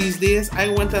fridge these days? I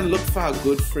went and looked for a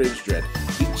good fridge, Dread.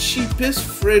 The cheapest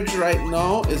fridge right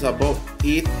now is about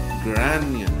 $8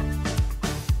 grand, you know?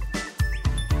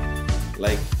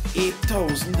 Like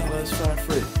 $8,000 for a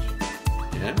fridge.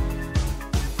 Yeah?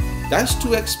 That's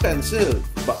too expensive,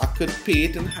 but I could pay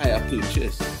it in higher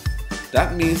purchase.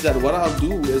 That means that what I'll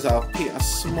do is I'll pay a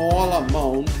small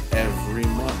amount every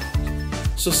month.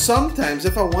 So sometimes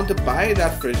if I want to buy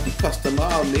that fridge, the customer,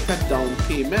 I'll make a down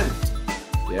payment.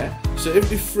 Yeah. So if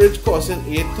the fridge costing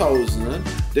 $8,000,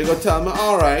 they're gonna tell me,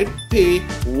 all right, pay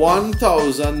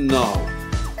 $1,000 now.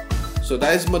 So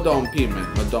that is my down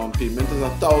payment. My down payment is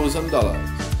 $1,000,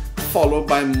 followed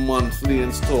by monthly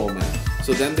installment.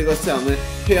 So then they're gonna tell me,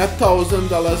 pay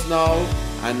 $1,000 now,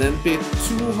 and then pay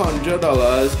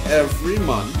 $200 every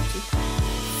month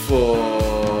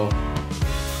for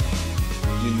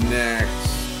the next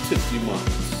 30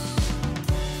 months,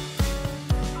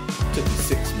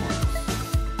 36 months,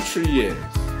 3 years.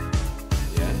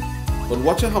 Yeah. But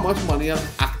watch out how much money I'm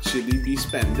actually actually be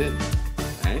spending,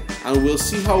 right? And we'll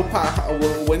see how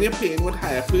when you're paying with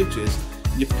hire purchase,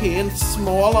 you're paying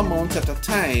small amounts at a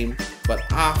time, but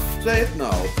after it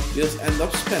now, you'll end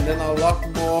up spending a lot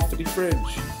more for the fridge,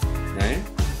 right?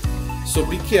 So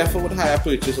be careful with hire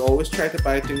purchase. Always try to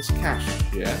buy things cash,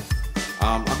 yeah?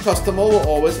 A customer will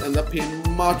always end up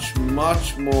paying much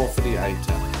more for the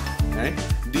item, right?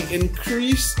 The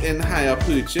increase in hire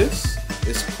purchase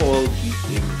is called the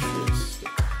interest.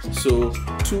 So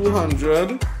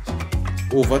 200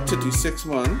 over 36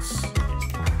 months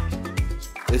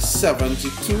is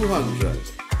 7,200.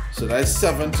 So that's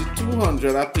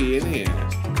 7,200 I pay in here,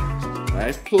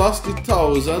 right? Plus the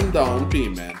 1,000 down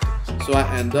payment. So I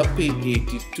end up paying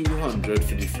 8,200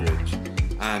 for the fridge.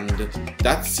 And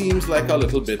that seems like a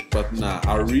little bit, but nah,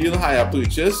 a real hire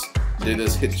purchase, they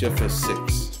just hit you for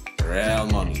 6. Real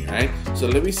money, right? So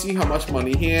let me see how much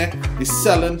money here. The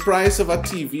selling price of a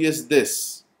TV is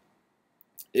this.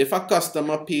 If a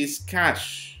customer pays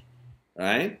cash,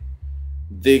 right,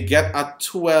 they get a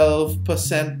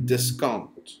 12% discount.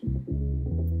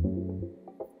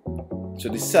 So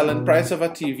the selling price of a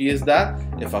TV is that.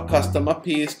 If a customer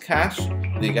pays cash,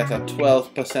 they get a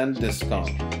 12% discount.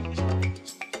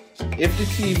 If the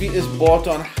TV is bought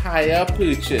on hire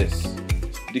purchase,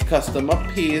 the customer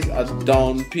pays a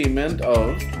down payment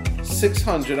of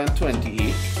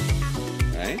 $628,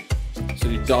 right? So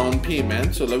the down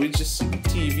payment, so let me just see the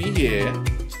TV here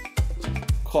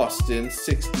costing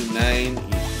 $69.80,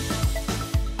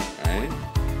 right?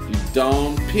 The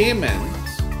down payment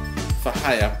for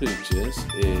hire purchase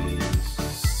is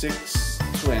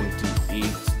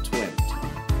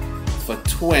 $628.20 for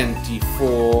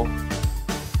 24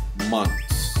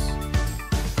 months.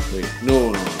 Wait,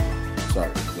 no.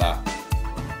 Sorry.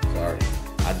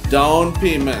 A down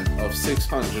payment of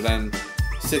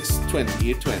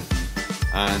 $628.20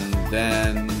 and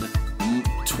then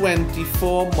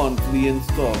 24 monthly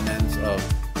installments of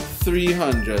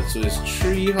 $300. So it's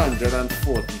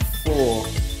 344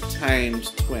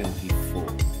 times 24.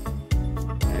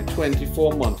 Right?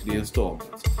 24 monthly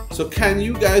installments. So can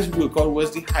you guys work out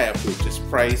what's the hire purchase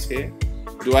price here?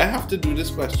 Do I have to do this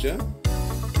question?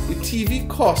 The TV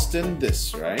costing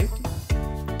this, right?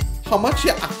 How much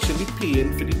you're actually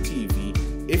paying for the TV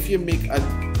if you make a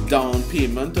down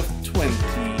payment of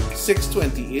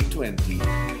 $628.20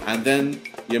 and then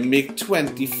you make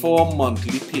 24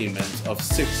 monthly payments of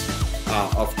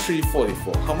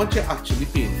 $344. How much you're actually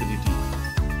paying for the TV?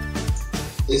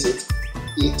 Is it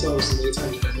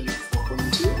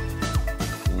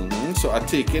 8,804.2? So I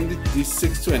take in the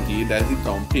 $628, that's the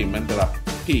down payment that I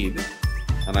paid,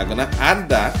 and I'm gonna add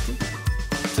that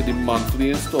to the monthly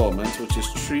installments, which is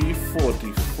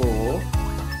 $344.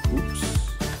 Oops,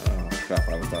 crap!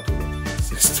 I was that over.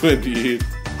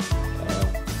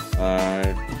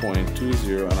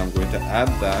 $628.20, and I'm going to add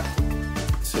that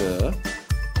to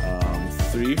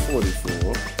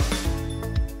 344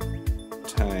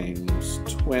 times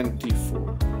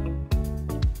 24,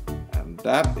 and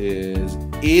that is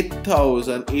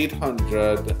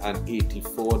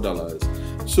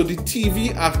 $8,884. So the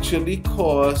TV actually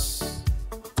costs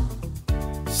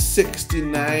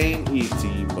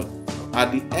 $69.80, but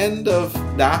at the end of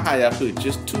that hire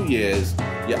purchase, 2 years,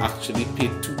 you actually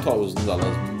paid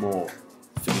 $2,000 more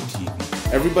for the TV.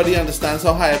 Everybody understands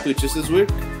how hire purchases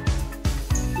work?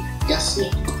 Yes,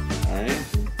 sir.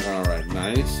 Alright,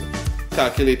 nice.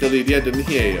 Calculator lady, I didn't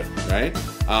hear you, right?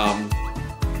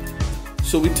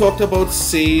 So we talked about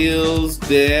sales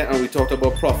there, and we talked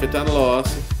about profit and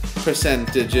loss,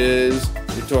 percentages,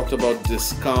 we talked about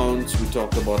discounts, we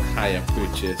talked about hire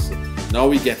purchase. Now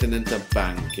we're getting into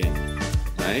banking,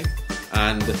 right?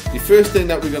 And the first thing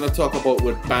that we're going to talk about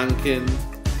with banking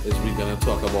is we're going to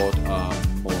talk about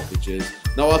mortgages.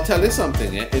 Now I'll tell you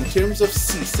something, in terms of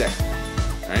Csec,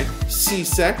 right?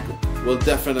 Csec will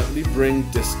definitely bring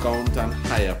discount and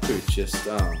hire purchase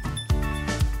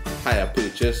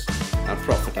and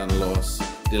profit and loss.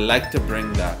 They like to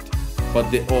bring that, but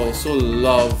they also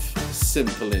love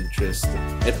simple interest.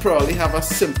 It probably have a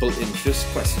simple interest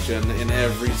question in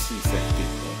every Csec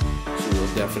paper, so we'll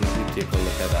definitely take a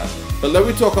look at that. But let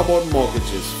me talk about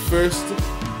mortgages first,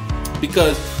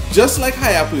 because just like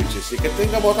hire purchase, you can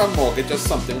think about a mortgage as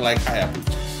something like hire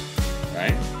purchase,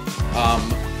 right?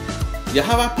 You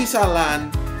have a piece of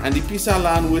land, and the piece of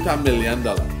land worth $1 million,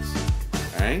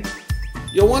 right?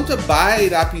 You want to buy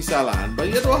that piece of land, but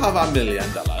you don't have $1 million,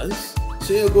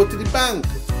 so you go to the bank.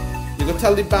 You go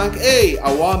tell the bank, hey,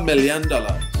 I want $1 million,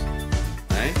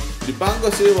 right? The bank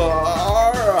will say, well,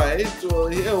 alright, well,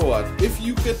 here what? If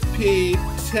you could pay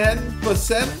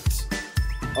 10%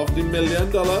 of the $1 million,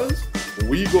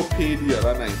 we go pay the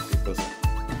other 90%.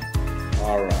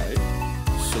 Alright.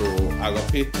 So I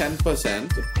got paid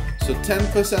 10%. So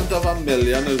 10% of $1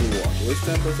 million is what? What's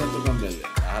 10% of $1 million?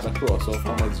 I had to cross off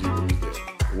how much zeros there.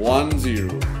 1 0.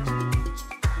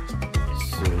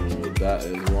 So that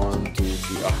is 1, 2,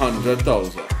 3,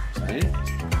 100,000. Right?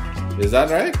 Is that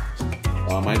right?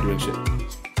 Or am I doing shit?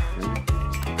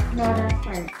 No, that's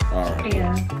right. Alright.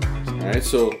 Yeah. Alright,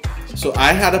 so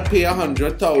I had to pay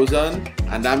 100,000,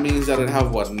 and that means that I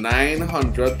have what,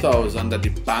 900,000 that the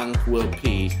bank will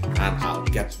pay, and I'll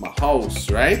get my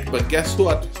house, right? But guess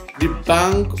what? The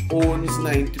bank owns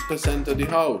 90% of the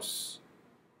house,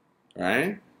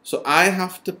 right? So I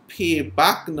have to pay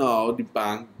back now the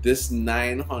bank this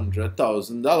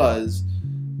 $900,000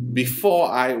 before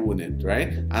I own it,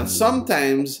 right? And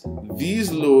sometimes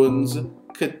these loans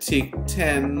could take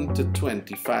 10 to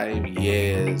 25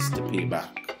 years to pay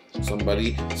back. Some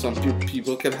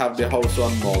people could have their house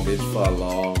on mortgage for a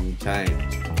long time.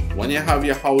 When you have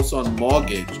your house on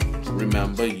mortgage,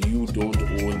 remember you don't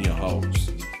own your house.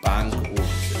 The bank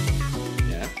owns it.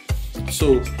 Yeah.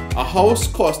 So a house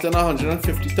costing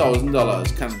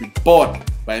 $150,000 can be bought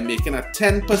by making a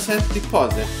 10%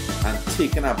 deposit and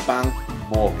taking a bank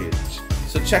mortgage.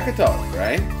 So check it out,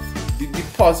 right? The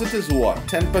deposit is what?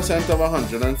 10% of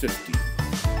 150.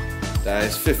 That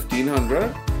is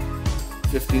 15,000.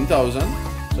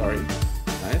 Sorry.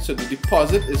 Right? So the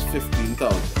deposit is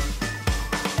 15,000.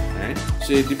 Right?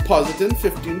 So you're depositing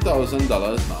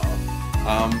 $15,000 now.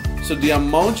 So the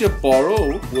amount you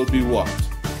borrow will be what?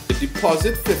 The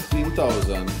deposit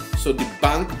 15,000. So the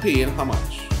bank paying how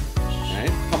much? Right?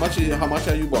 How much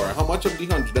are you borrowing? How much of the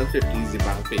 150 is the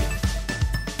bank paying?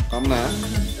 Come now.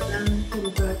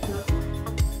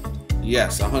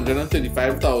 Yes,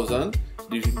 135,000.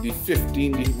 The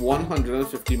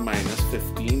 150 minus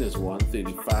 15 is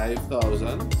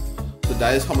 135,000. So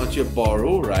that is how much you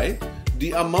borrow, right?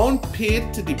 The amount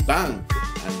paid to the bank,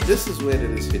 and this is where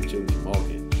it is hit you with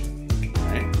mortgage,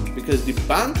 right? Because the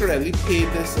bank really paid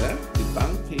this, the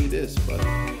bank paid this, but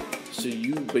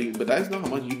that's not how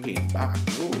much you paid back.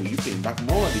 No, you paid back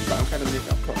more. The bank had to make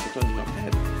a profit on your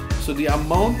head. So the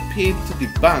amount paid to the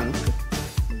bank,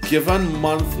 given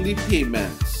monthly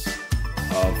payments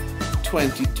of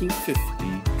 $22.50,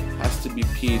 has to be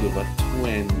paid over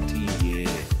 20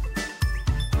 years.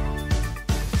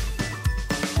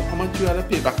 So how much you have to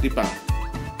pay back the bank?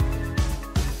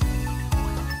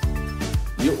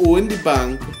 You owe the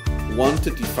bank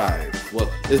 $135. Well,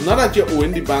 it's not that you're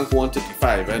owing the bank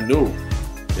 $135. I know.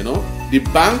 You know, the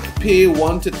bank pay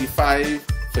 $135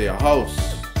 for your house.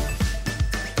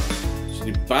 So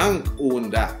the bank own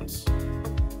that.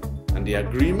 And the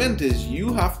agreement is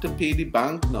you have to pay the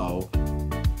bank now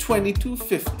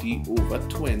 $22.50 over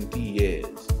 20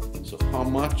 years. So how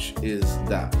much is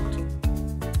that?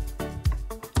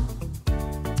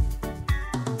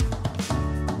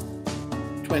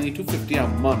 $22.50 a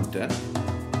month, eh?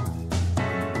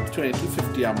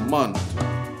 $22.50 a month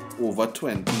over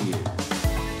 20 years.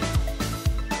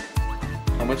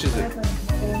 How much is it?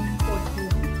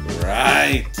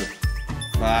 Right.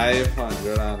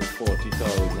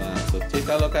 540,000. So take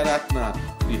a look at that now.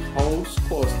 The house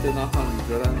costing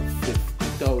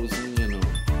 150,000, you know.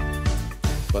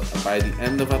 But by the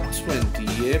end of a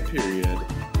 20-year period,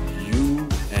 you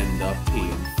end up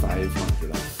paying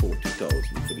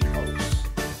 540,000 for the house.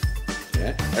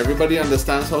 Yeah. Everybody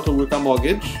understands how to work a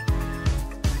mortgage?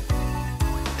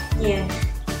 Yeah.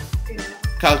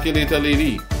 Calculator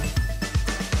lady.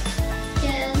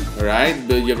 Right,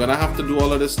 but you're gonna have to do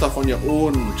all of this stuff on your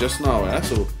own just now, eh?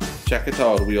 So check it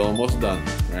out, we're almost done,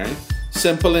 right?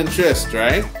 Simple interest,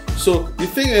 right? So the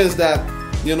thing is that,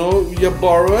 you know, you're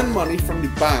borrowing money from the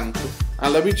bank,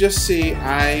 and let me just say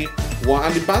and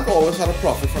the bank always had a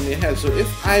profit from your head. So if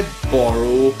I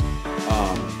borrow,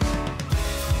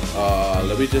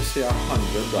 let me just say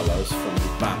 $100 from the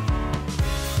bank,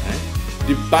 right?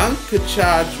 The bank could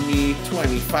charge me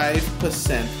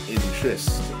 25% interest,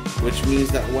 which means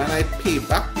that when I pay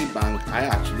back the bank, I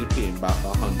actually pay back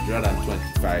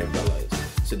 $125.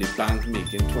 So the bank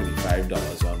making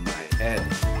 $25 on my head,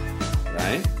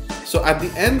 right? So at the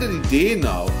end of the day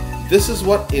now, this is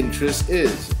what interest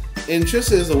is.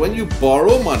 Interest is that when you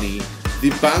borrow money,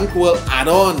 the bank will add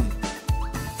on.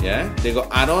 Yeah, they go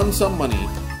add on some money,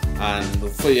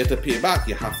 and for you to pay back,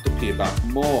 you have to pay back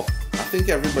more. I think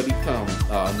everybody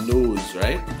knows,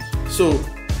 right? So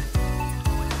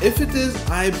if it is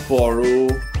I borrow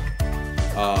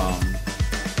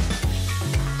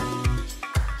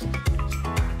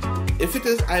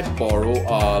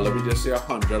let me just say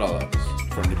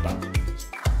 $100 from the bank,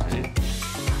 right?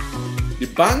 The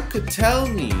bank could tell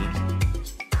me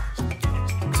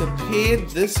to pay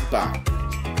this back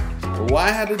what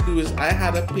I had to do is I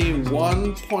had to pay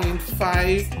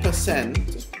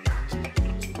 1.5%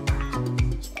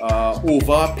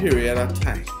 over a period of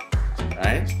time,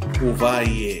 right? Over a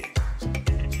year,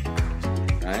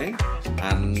 right?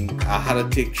 And I had to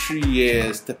take 3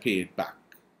 years to pay it back.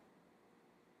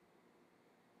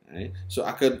 Right? So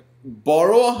I could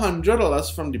borrow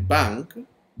 $100 from the bank,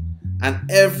 and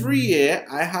every year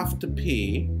I have to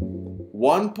pay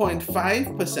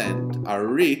 1.5% a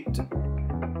rate,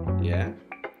 yeah,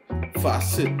 for a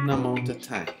certain amount of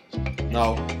time.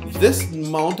 Now, this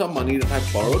amount of money that I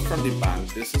borrowed from the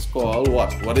bank, this is called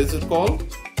what? What is it called?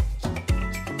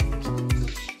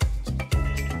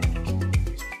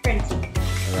 Principal.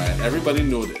 Alright, everybody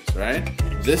know this, right?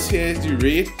 This here is the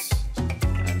rate,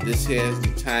 and this here is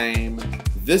the time.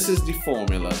 This is the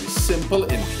formula. The simple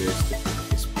interest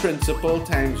is principal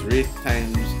times rate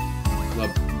times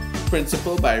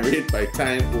principal by rate by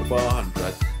time over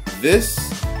 100. This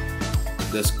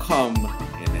does come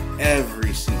in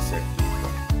every Csec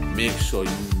paper. Make sure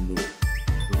you know.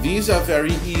 These are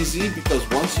very easy because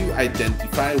once you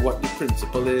identify what the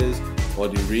principal is, or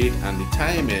the rate and the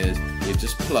time is, you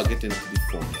just plug it into the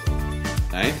formula.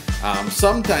 Right?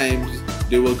 Sometimes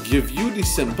they will give you the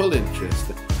simple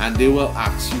interest and they will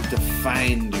ask you to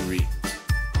find the rate.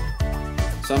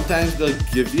 Sometimes they'll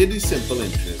give you the simple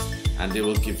interest and they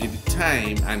will give you the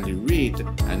time and the rate,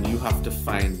 and you have to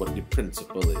find what the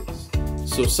principal is.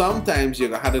 So sometimes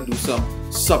you have to do some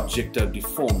subject of the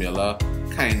formula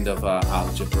kind of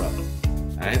algebra.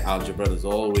 Right? Algebra does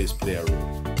always play a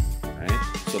role. Right?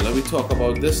 So let me talk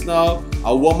about this now.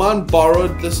 A woman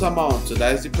borrowed this amount, so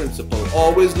that is the principal.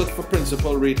 Always look for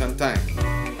principal, rate, and time.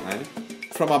 Right?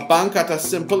 From a bank at a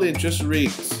simple interest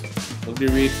rate, look the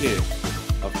rate here,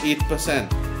 of 8%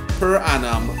 per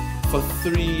annum for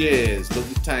 3 years. Look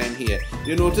the time here.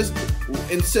 You notice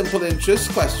in simple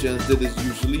interest questions that is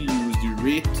usually used, the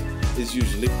rate is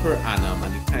usually per annum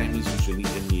and the time is usually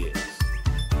in years.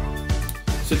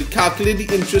 So to calculate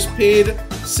the interest paid,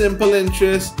 simple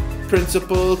interest,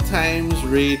 principal times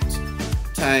rate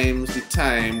times the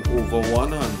time over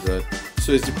 100.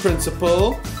 So it's the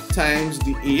principal times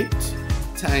the 8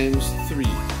 times 3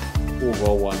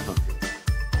 over 100.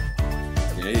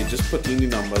 Yeah, you just put in the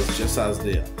numbers just as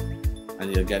they are,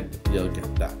 and you'll get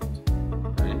that.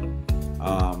 Right?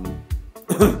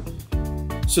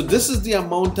 So this is the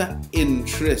amount of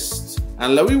interest,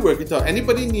 and let me work it out.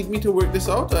 Anybody need me to work this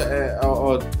out,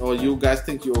 or you guys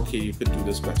think you're okay? You could do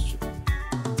this question.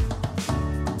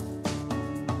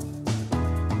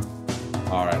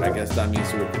 All right, I guess that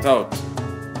means work it out.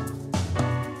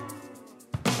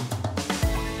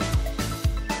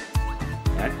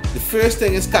 Right? The first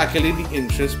thing is calculate the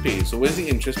interest paid. So where's the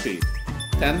interest paid?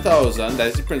 10,000, that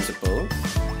is the principal,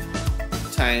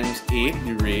 times 8,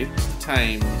 the rate,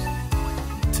 times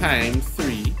time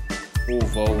 3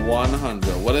 over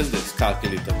 100. What is this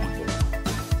calculator, people?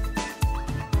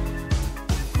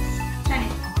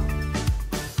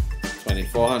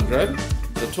 2,400.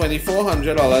 So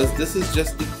 $2,400, this is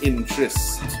just the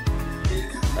interest,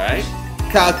 right?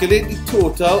 Calculate the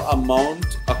total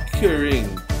amount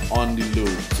occurring on the loan.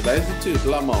 So that is the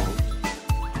total amount.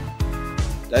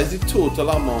 That is the total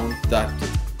amount that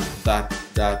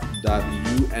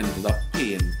you ended up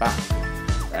paying back,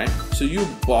 right? So you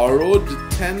borrowed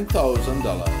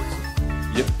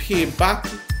 $10,000. You pay back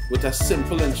with a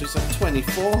simple interest of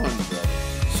 $2,400.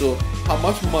 So how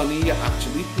much money you're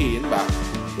actually paying back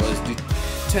was the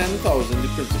 $10,000, the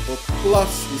principal,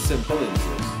 plus the simple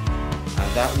interest,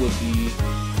 and that would be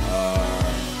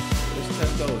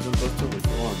 $10,000 plus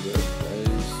 $2,400. That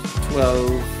is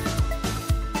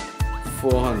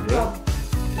 $12,400.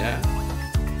 Yeah.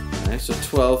 Right, so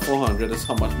 $12,400 is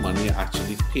how much money you're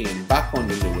actually paying back on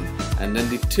the loan, and then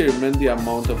determine the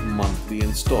amount of monthly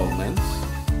installments.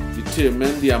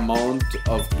 Determine the amount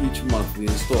of each monthly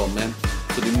installment.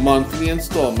 So the monthly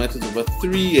installment is over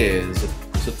 3 years.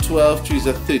 So 12 3s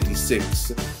are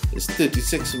 36. It's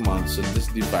 36 months. So this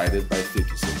divided by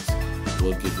 36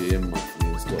 will give you your monthly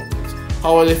installments.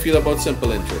 How will you feel about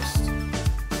simple interest?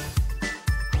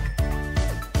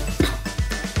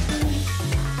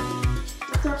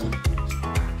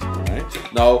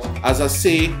 Now, as I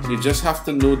say, you just have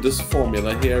to know this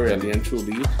formula here really and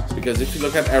truly, because if you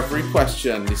look at every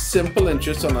question, the simple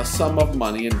interest on a sum of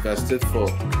money invested for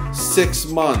 6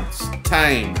 months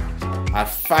time at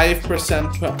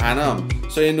 5% per annum.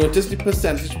 So you notice the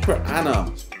percentage per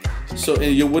annum. So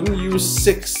you wouldn't use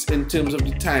 6 in terms of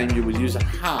the time, you would use a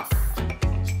half,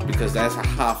 because that's a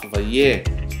half of a year,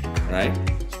 right?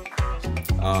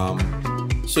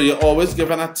 So you're always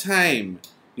given a time.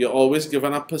 You're always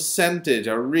given a percentage,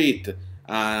 a rate,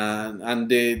 and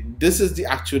this is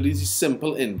actually the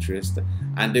simple interest,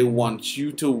 and they want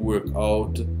you to work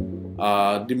out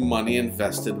the money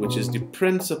invested, which is the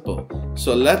principal.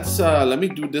 So let me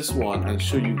do this one and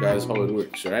show you guys how it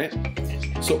works, right?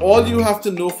 So all you have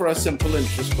to know for a simple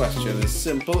interest question is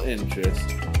simple interest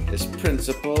is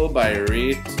principal by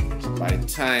rate by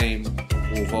time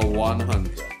over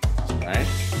 100, right?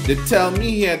 They tell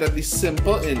me here that the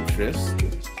simple interest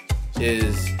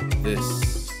is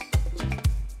this.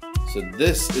 So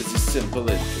this is the simple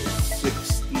interest,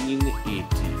 1680,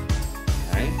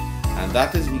 right? And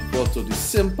that is equal to the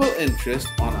simple interest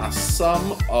on a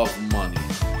sum of money.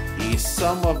 A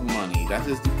sum of money, that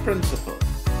is the principal.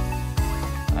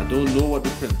 I don't know what the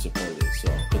principal is,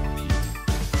 so I'll put P.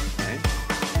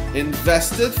 Right?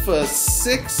 Invested for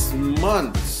 6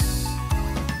 months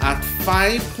at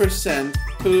 5%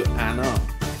 per annum.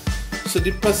 So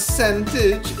the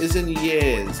percentage is in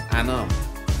years, annum.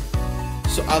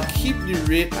 So I'll keep the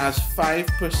rate as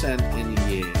 5% in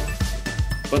years.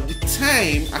 But the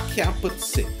time, I can't put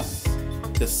 6.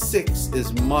 The 6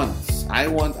 is months. I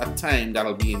want a time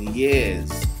that'll be in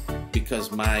years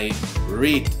because my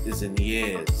rate is in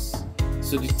years.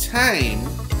 So the time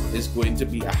is going to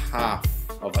be a half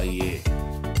of a year,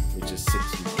 which is 6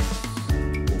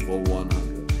 months over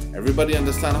 100. Everybody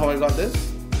understand how I got this?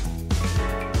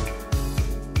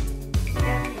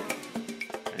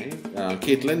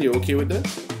 Caitlin, you okay with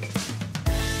this?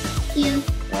 Yeah.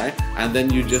 Right? And then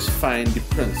you just find the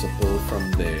principal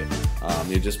from there.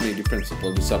 You just make the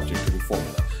principal the subject to the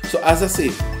formula. So as I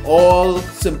say, all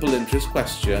simple interest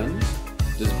questions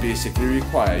just basically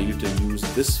require you to use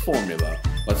this formula.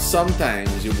 But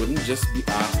sometimes you wouldn't just be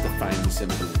asked to find the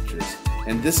simple interest.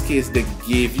 In this case, they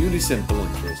gave you the simple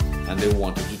interest and they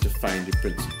wanted you to find the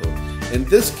principal. In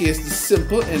this case, the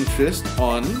simple interest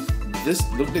on this,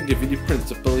 look, they give you the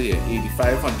principal here,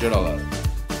 $8,500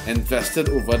 invested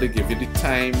over, they give you the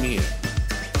time here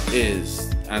is,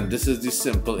 and this is the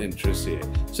simple interest here.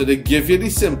 So they give you the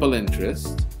simple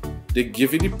interest, they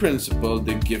give you the principal,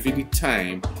 they give you the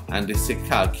time, and they say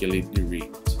calculate the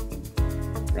rate,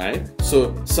 right?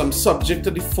 So some subject to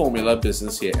the formula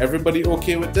business here. Everybody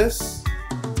okay with this?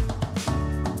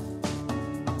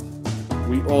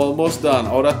 We almost done.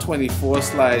 Out of 24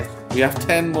 slides, we have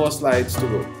 10 more slides to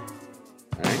go.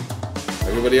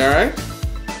 Everybody all right?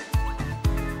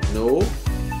 No?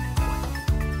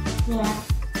 Yeah.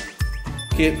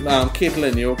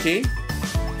 Caitlin, you okay?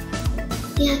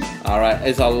 Yeah. All right.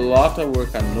 It's a lot of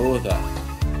work. I know that.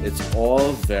 It's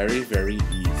all very, very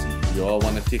easy. You all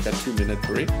want to take a 2-minute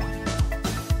break?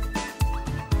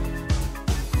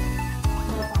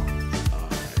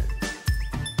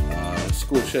 All right.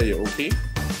 Scotia, you okay?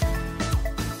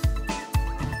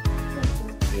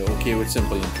 You're okay with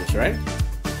simple interest, right?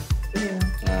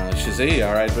 Shazay, you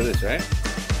alright with this, right?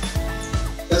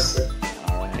 Yes, sir.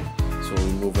 Alright, so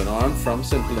we're moving on from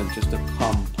simple interest to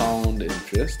compound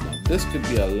interest. Now, this could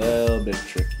be a little bit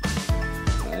tricky,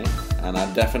 right? And I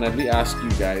definitely ask you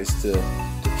guys to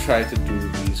try to do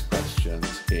these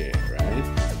questions here, right?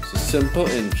 So simple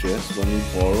interest, when we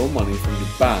borrow money from the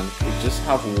bank, we just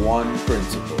have one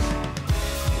principal.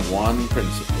 One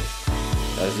principal.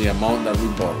 That's the amount that we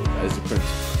borrow. That's the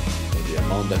principal. That's the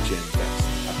amount that you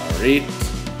invest at a rate,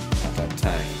 at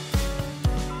time.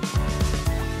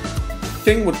 The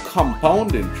thing with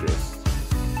compound interest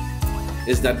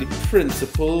is that the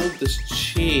principal does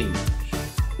change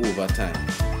over time.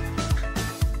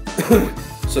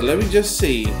 So let me just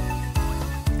say,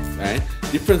 right,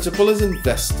 the principal is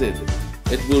invested.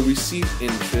 It will receive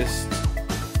interest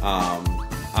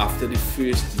after the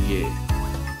first year,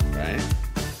 right?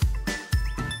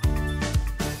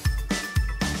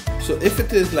 So if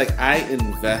it is like I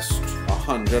invest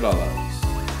 $100,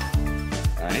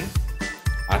 right,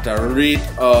 at a rate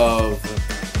of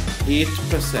 8%,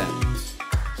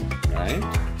 right,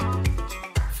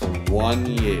 for 1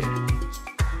 year,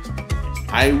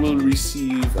 I will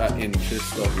receive an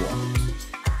interest of what?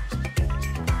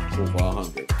 Over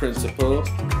 100. Principal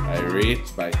by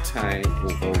rate by time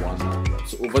over 100.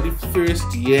 So over the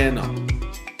first year now,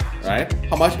 right,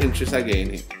 how much interest I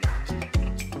gain here?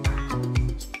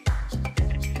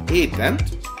 8, and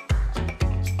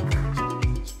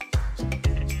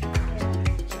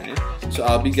so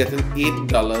I'll be getting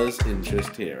 $8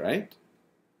 interest here, right?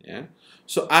 Yeah.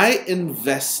 So I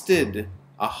invested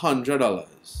 $100,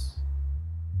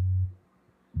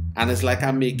 and it's like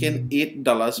I'm making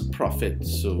 $8 profit.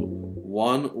 So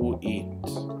 108.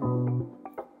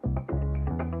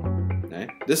 Right?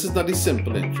 This is not the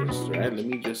simple interest, right? Let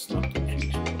me just not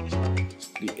confuse you.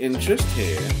 The interest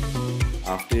here,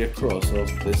 after you cross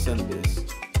off this and this,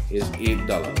 is $8.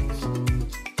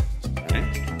 Right?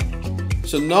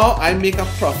 So now I make a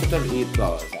profit of $8.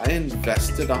 I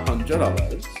invested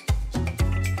 $100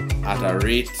 at a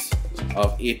rate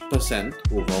of 8%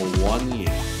 over 1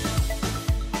 year.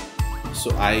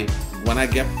 So when I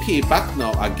get paid back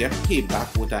now, I get paid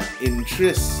back with an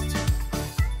interest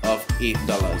of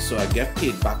 $8. So I get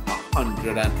paid back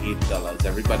 $108.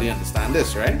 Everybody understand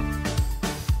this, right?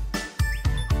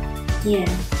 Yeah.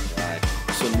 Right.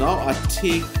 So now I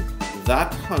take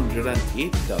that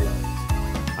 $108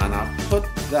 and I put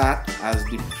that as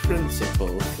the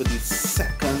principal for the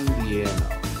second year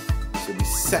now. So the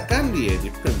second year,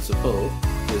 the principal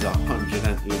is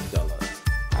 $108.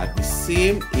 At the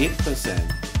same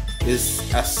 8% is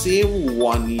a same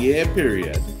 1 year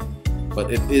period, but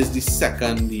it is the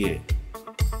second year,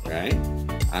 right?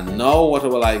 And now what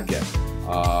will I get?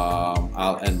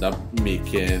 I'll end up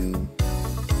making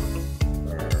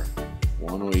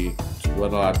 108.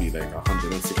 What will I be, like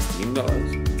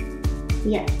 $116?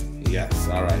 Yeah. Yes.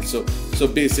 All right. So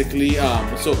basically,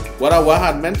 so what I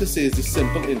had meant to say is the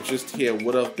simple interest here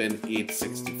would have been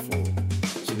 $864.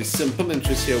 So the simple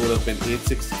interest here would have been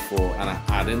 $864, and I'm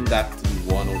adding that to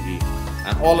the $108.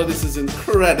 And all of this is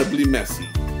incredibly messy.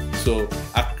 So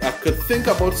I could think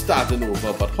about starting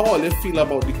over, but how will you feel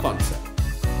about the concept?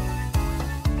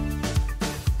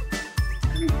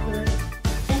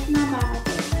 It's not bad.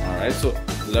 All right. So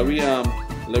let me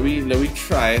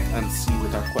try it and see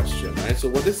with our question. Right. So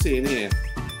what it's saying here: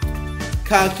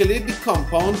 calculate the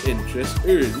compound interest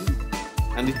earned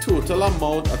and the total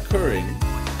amount occurring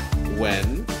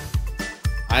when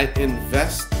I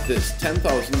invest this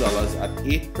 $10,000 at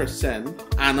 8%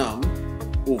 annum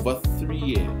over 3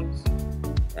 years,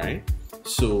 right?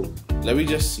 So let me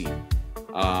just see.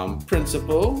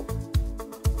 Principal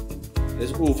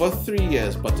is over 3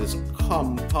 years, but it's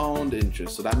compound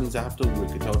interest. So that means I have to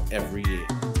work it out every year.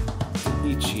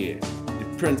 Each year, the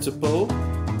principal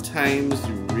times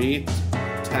the rate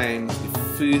times the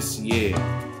first year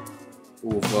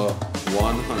over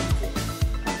 100.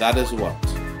 And that is what?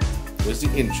 What's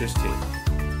the interest here?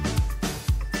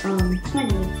 20.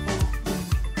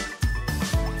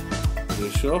 You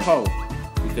sure how?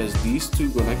 Because these two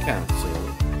gonna cancel,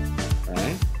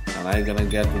 right? And I'm gonna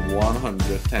get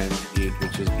 100 times 8,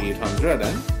 which is 800.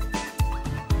 And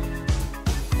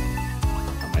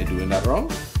am I doing that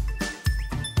wrong?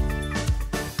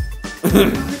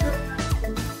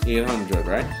 800,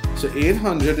 right? So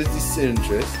 800 is the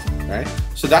interest, right?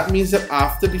 So that means that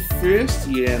after the first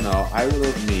year now, I will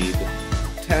have made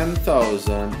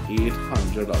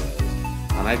 $10,800,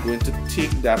 and I'm going to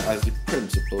take that as the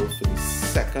principal for the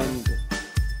second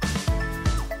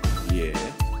year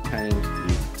times 8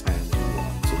 times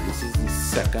 1. So this is the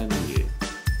second year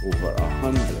over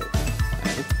 100,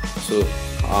 right? So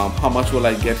how much will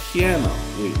I get here now?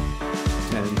 Wait,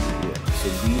 10 here. So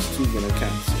these two are gonna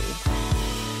cancel.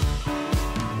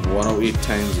 108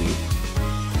 times 8.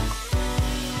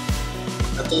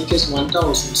 I think it's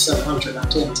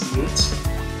 1,728.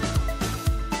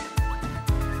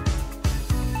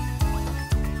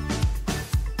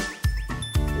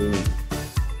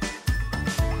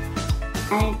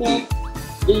 I get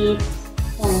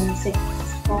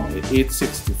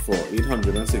 864.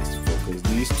 864, because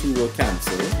these two will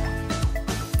cancel,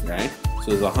 right?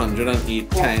 So it's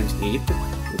 108 times 8,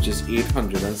 which is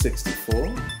 864,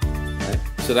 right?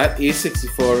 So that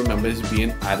 864, remember, is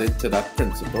being added to that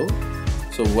principal.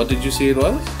 So what did you say it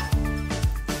was?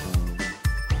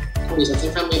 Please, I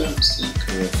think I made a mistake.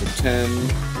 Yeah, so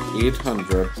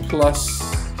 10,800 plus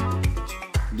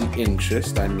the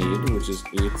interest I made, which is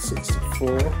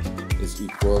 864, is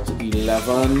equal to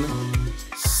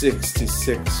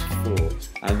 11,664.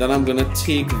 And then I'm gonna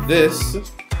take this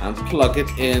and plug it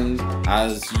in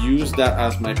use that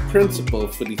as my principal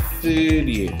for the third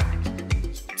year.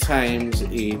 Times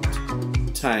 8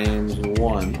 times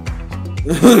 1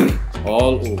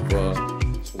 all over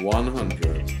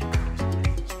 100.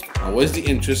 And what's the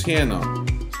interest here now?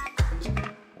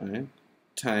 Right?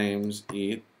 Times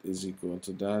 8 is equal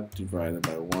to that, divided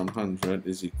by 100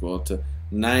 is equal to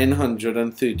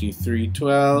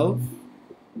 933.12.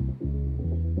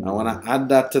 And when I add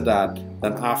that to that,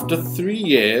 then after 3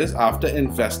 years, after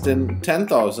investing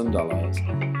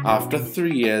 $10,000, after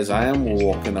 3 years, I am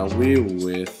walking away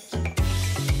with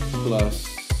plus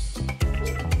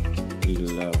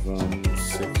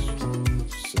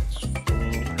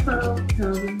 11,664.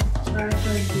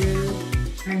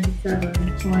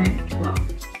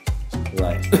 12,597.12.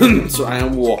 Right. So I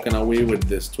am walking away with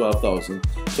this 12,000.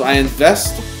 So I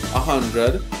invest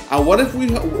 100. And what if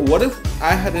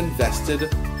I had invested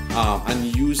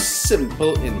and used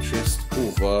simple interest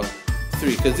over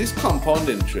 3? Because this compound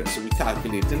interest, so we're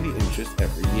calculating the interest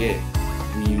every year.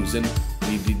 We're using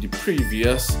the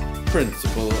previous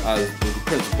principal as the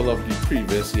principal of the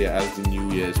previous year as the new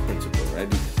year's principal, right?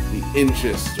 The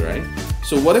interest, right?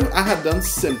 So what if I had done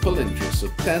simple interest? So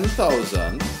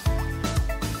 10,000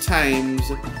 times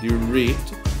the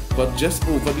rate, but just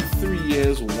over the 3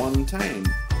 years one time.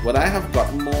 Would I have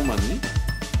gotten more money?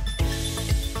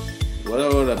 What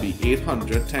would that be?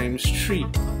 800 times 3,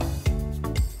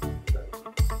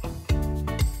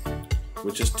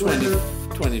 which is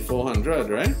 2,400,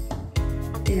 right?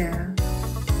 Yeah.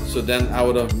 So then I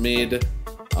would have made,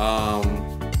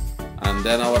 and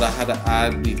then I would have had to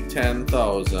add the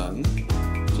 10,000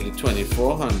 to the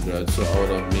 2,400, so I would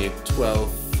have made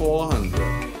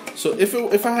 12,400. So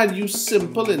if I had used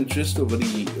simple interest over the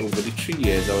 3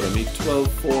 years, I would have made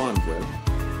 12,400.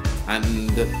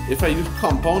 And if I use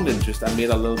compound interest, I made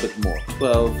a little bit more,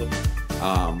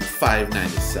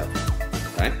 12,597,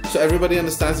 right? So everybody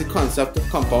understands the concept of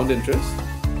compound interest?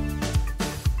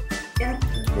 Yeah.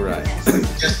 Right.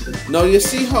 Now you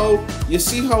see how we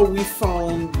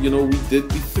found, we did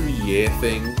the 3-year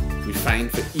thing. We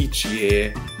find for each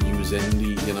year using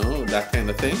the, that kind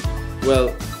of thing.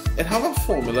 Well, it have a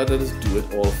formula that is do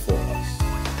it all for us,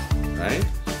 right?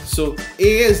 So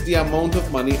A is the amount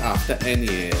of money after n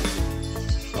years.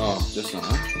 Oh, just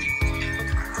now.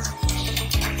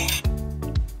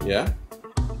 Yeah?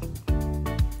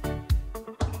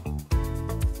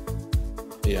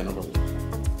 Yeah, no problem.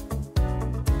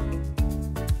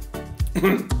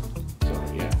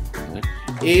 Sorry, yeah. Right.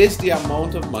 A is the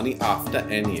amount of money after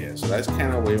n years. So that's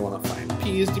kind of where you want to find.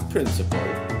 P is the principal,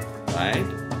 right?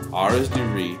 R is the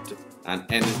rate, and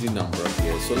N is the number of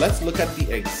years. So let's look at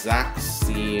the exact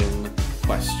same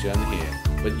question here,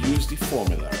 but use the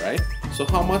formula, right? So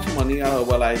how much money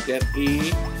will I get?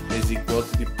 A is equal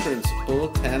to the principal,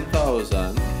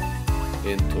 10,000,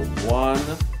 into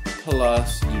 1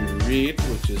 plus the rate,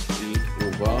 which is 8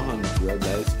 over 100,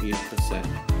 that is 8%,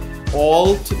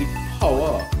 all to the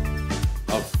power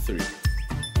of 3.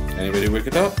 Anybody wake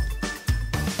it up?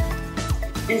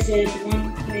 Is it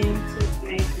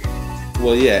 1.25?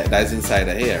 Well, yeah, that's inside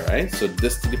of here, right? So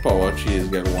this to the power of 3 is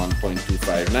get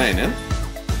 1.259, eh?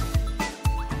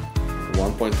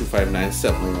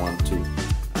 1.259712,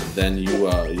 and then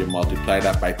you multiply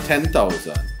that by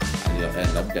 10,000, and you'll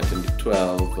end up getting the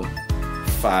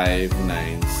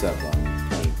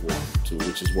 12,597.12,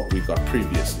 which is what we got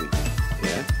previously,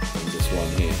 yeah, in this one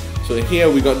here. So here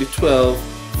we got the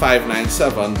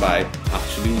 12,597 by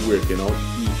actually working out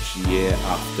each year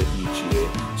after each year.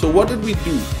 So what did we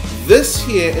do? This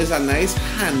here is a nice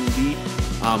handy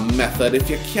method if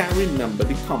you can't remember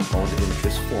the compound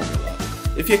interest formula.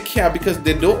 If you can, because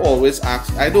they don't always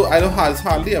ask, I don't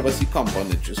hardly ever see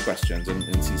compound interest questions in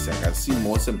Csec. I see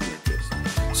more simple interest.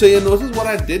 So you notice what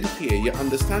I did here, you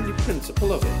understand the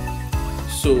principle of it.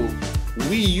 So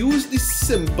we use the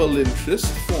simple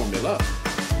interest formula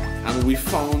and we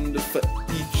found for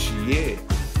each year,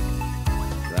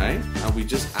 right? And we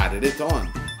just added it on,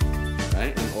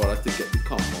 right, in order to get the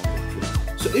compound interest.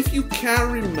 So if you can't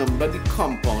remember the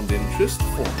compound interest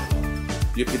formula,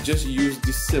 you could just use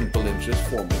the simple interest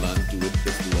formula and do it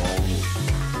this long way.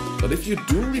 But if you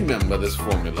do remember this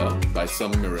formula by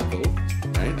some miracle,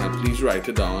 right, and please write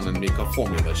it down and make a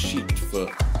formula sheet for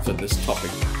this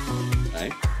topic,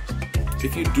 right?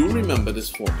 If you do remember this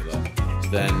formula,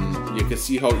 then you can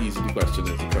see how easy the question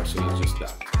is. The question is just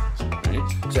that, right?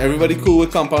 So everybody cool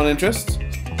with compound interest?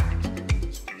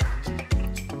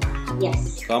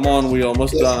 Yes. Come on, we're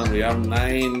almost done. We have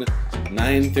nine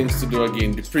things to do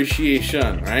again.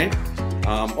 Depreciation, right?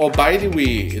 Oh, by the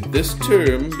way, this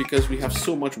term, because we have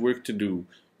so much work to do,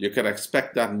 you can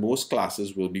expect that most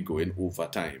classes will be going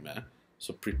overtime.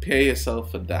 So prepare yourself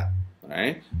for that.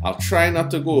 Right? I'll try not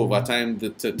to go overtime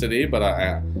today, but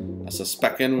I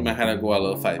suspecting we might have to go a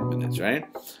little 5 minutes, right?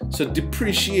 So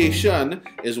depreciation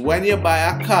is when you buy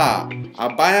a car. I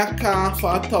buy a car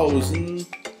for $1,000.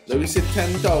 Let me say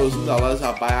 $10,000.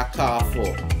 I buy a car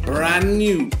for brand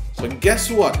new. But guess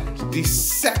what? The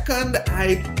second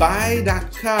I buy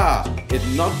that car, it's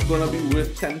not gonna be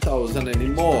worth $10,000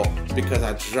 anymore because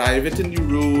I drive it in the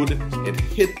road, it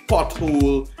hit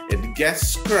pothole, it gets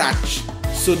scratched.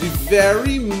 So the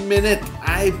very minute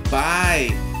I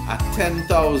buy a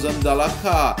 $10,000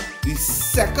 car, the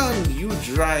second you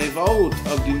drive out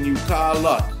of the new car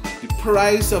lot, the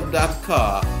price of that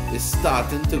car is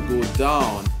starting to go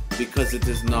down because it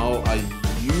is now a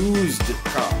used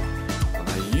car.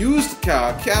 A used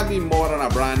car can be more than a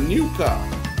brand new car.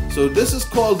 So this is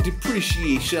called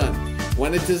depreciation,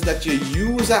 when it is that you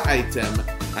use an item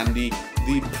and the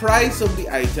price of the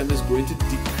item is going to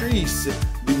decrease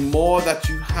the more that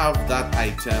you have that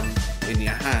item in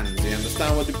your hands. You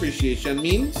understand what depreciation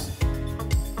means?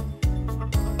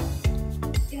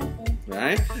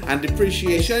 right? And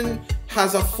depreciation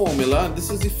has a formula, and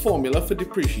this is the formula for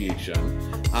depreciation.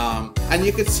 And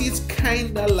you can see it's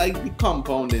kind of like the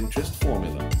compound interest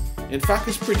formula. In fact,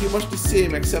 it's pretty much the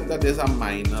same except that there's a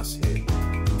minus here,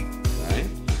 right?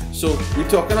 So we're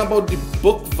talking about the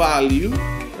book value,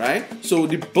 right? So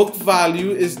the book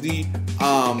value is the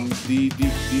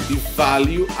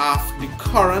value after the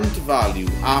current value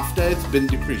after it's been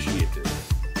depreciated,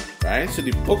 right? So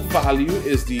the book value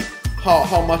is the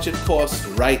how much it costs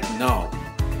right now.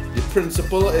 The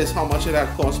principal is how much it had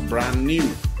cost brand new.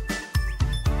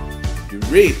 The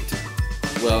rate,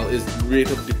 well, is the rate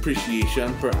of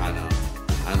depreciation per annum,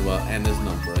 and well, n is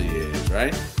number of years,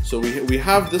 right? So we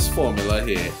have this formula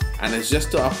here, and it's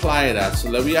just to apply that. So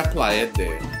let me apply it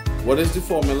there. What is the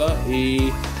formula?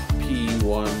 A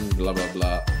P1 blah blah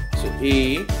blah. So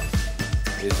A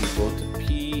is equal to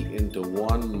P into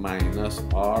 1 minus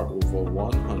R over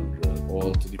 100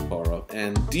 all to the power of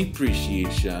n.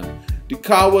 Depreciation. The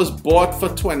car was bought for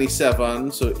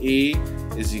 27, so A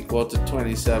is equal to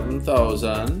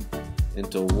 27,000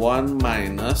 into 1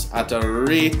 minus at a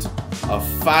rate of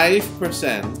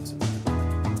 5%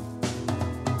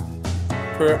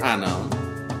 per annum,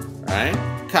 right?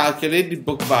 Calculate the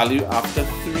book value after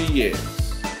 3 years,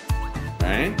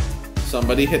 right?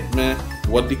 Somebody hit me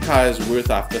what the car is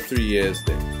worth after 3 years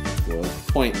then. Well,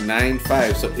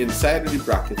 0.95, so inside of the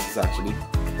brackets is actually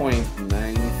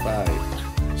 0.95.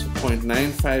 So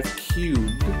 0.95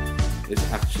 cubed is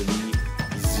actually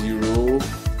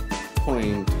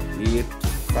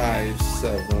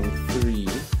 0.8573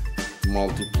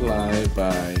 multiplied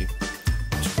by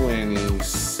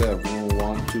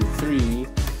 27,123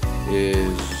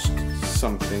 is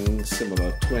something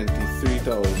similar,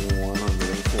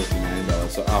 $23,149.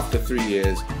 So after 3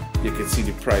 years, you can see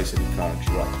the price of the car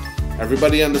drop.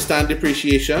 Everybody understand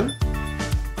depreciation?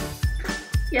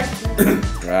 Yes.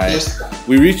 Right. Yes.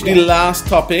 We reached the last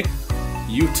topic,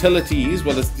 utilities.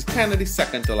 Well, it's kind of the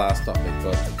second to last topic,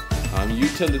 but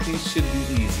utilities should be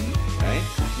easy, right?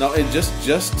 Now,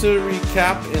 just to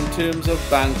recap, in terms of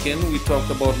banking, we talked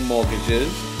about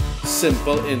mortgages,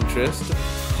 simple interest,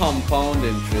 compound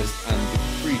interest, and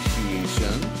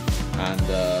depreciation. And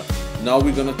now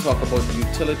we're going to talk about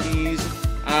utilities.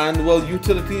 And well,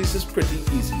 utilities is pretty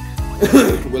easy.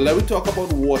 Well, let me talk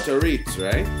about water rates,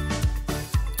 right?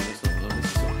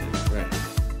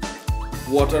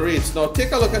 Water rates. Now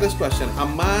take a look at this question. A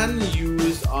man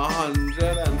used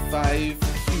 105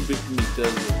 cubic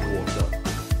meters of water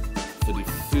for the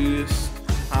first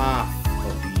half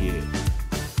of the year.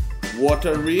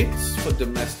 Water rates for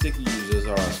domestic users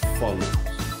are as follows,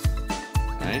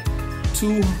 right?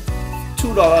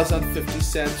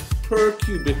 $2.50 per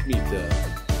cubic meter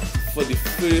for the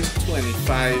first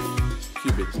 25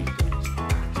 cubic meters.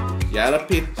 You have to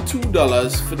pay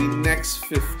 $2 for the next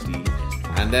 50,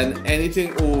 and then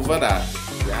anything over that,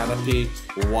 you have to pay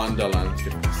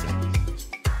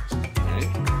 $1.50. Right?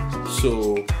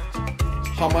 So,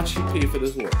 how much you pay for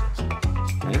this water?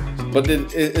 Right? But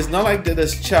it's not like they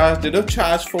don't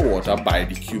charge for water by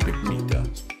the cubic meter.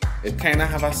 It kind of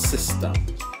have a system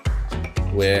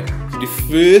where the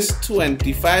first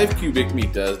 25 cubic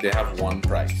meters they have one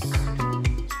price,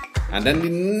 and then the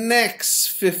next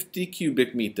 50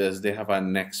 cubic meters they have a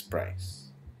next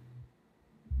price,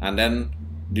 and then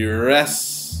the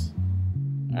rest,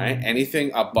 right,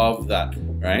 anything above that,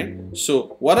 right?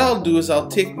 So what I'll do is I'll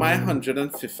take my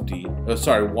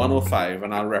 105,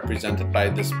 and I'll represent it by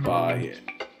this bar here.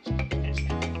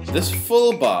 This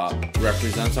full bar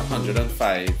represents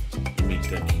 105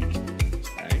 meter cube.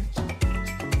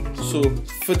 So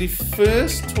for the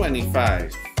first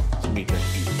 25 meter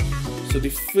cube, so the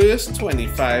first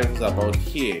 25 is about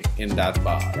here in that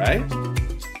bar, right?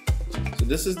 So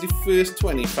this is the first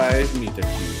 25 meter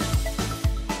cube,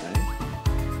 right?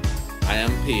 I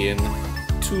am paying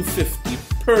 $2.50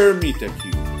 per meter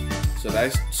cube. So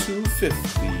that's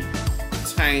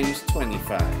 $2.50 times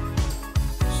 25.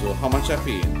 So how much I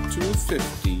paying?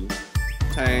 $2.50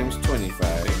 times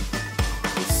 25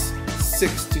 is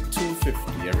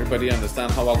 $62.50. Everybody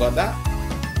understand how I got that?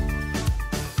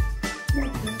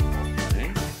 Right.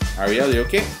 Ariel, you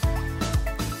okay?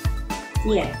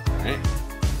 Yeah. Right.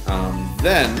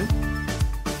 Then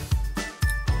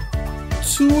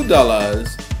 $2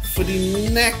 for the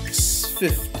next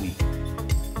 50.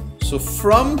 So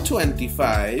from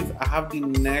 25, I have the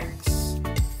next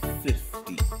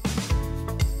 50.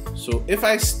 So if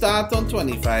I start on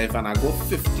 25 and I go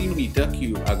 50 meter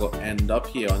cube, I go end up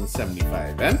here on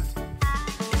 75, eh?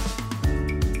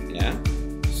 Yeah.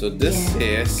 So this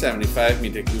here is 75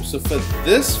 meter cube. So for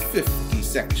this 50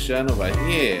 section over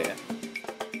here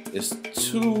is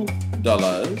 $2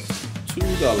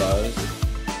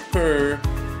 $52 per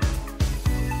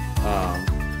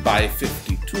by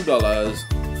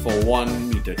 $52 for 1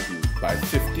 meter cube by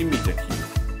 50 meter cube.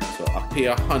 So I pay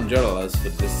 $100 for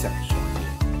this section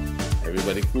here.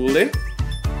 Everybody cool there?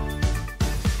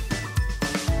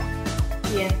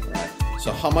 Yeah. Right.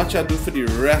 So how much I do for the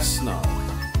rest now?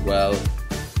 Well,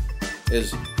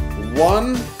 is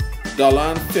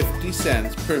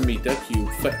 $1.50 per meter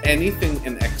cube for anything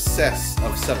in excess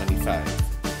of 75.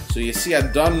 So you see I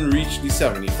done reach the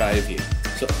 75 here.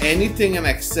 So anything in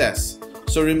excess.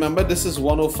 So remember this is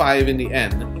 105 in the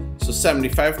end. So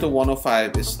 75 to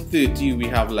 105 is 30 we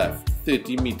have left.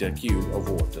 30 meter cube of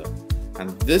water.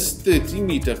 And this 30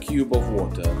 meter cube of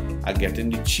water are getting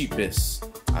the cheapest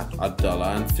at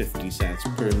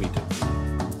 $1.50 per meter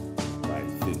cube by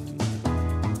 30.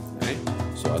 Right?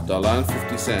 So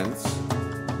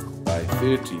 $1.50 by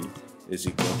 30 is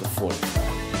equal to 45.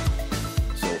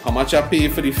 So how much I pay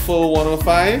for the full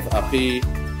 105? I pay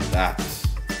that.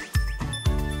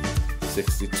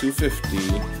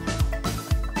 $62.50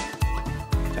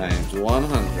 times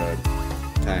 100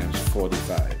 times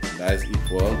 45. That is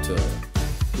equal to,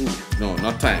 no,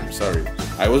 not times, sorry.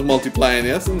 I was multiplying,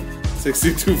 yes?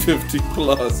 62.50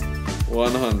 plus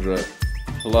 100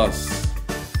 plus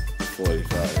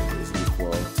 45 is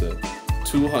equal to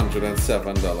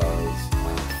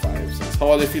 $207.05.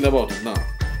 How do you feel about it now?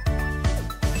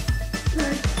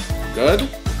 Good?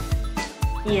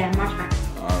 Yeah, much better.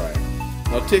 Alright.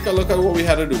 Now take a look at what we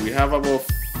had to do. We have about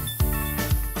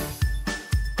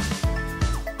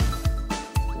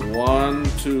 1,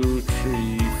 2,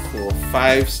 3, 4,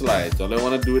 5 slides. Do they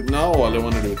want to do it now or do they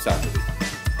want to do it Saturday?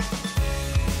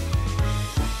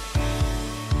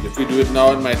 If we do it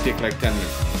now, it might take like 10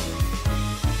 minutes.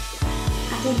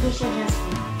 I think we should just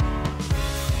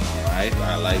Alright,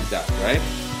 I like that, right?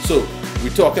 So,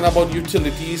 we're talking about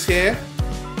utilities here.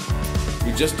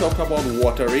 We just talked about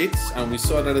water rates and we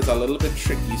saw that it's a little bit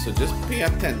tricky, so just pay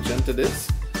attention to this.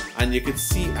 And you can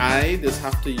see I just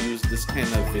have to use this kind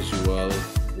of visual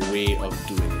way of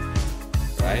doing it,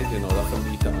 right? In order for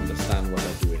me to understand what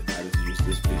I'm doing, I just use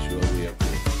this visual way of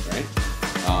doing it, right?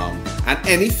 And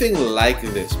anything like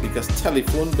this, because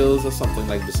telephone bills are something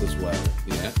like this as well,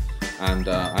 yeah? And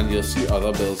you'll see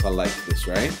other bills are like this,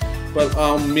 right? But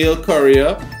mail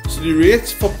courier, so the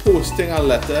rates for posting a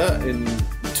letter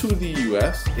to the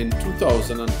US in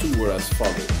 2002 were as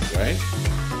follows, right?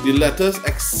 The letters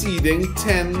exceeding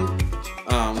 10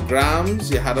 grams,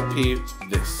 you had to pay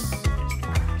this,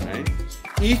 right?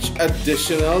 Each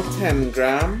additional 10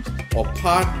 grams or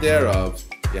part thereof,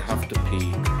 you have to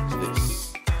pay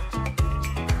this.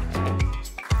 Right?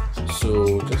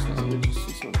 So just now, let me just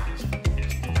see something.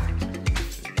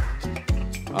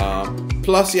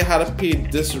 Plus, you had to pay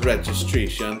this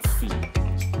registration fee,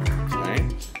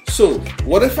 right? So,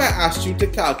 what if I asked you to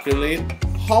calculate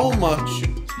how much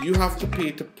you have to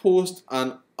pay to post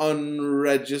an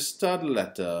unregistered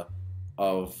letter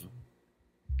of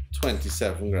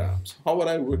 27 grams? How would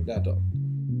I work that out?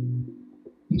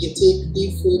 You take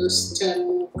the first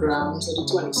 10 grams of the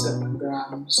 27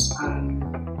 grams and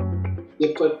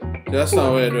you put... Just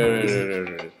now, wait.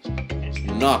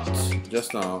 Not,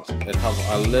 just now, it have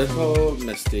a little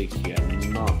mistake here,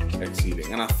 not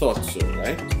exceeding. And I thought so,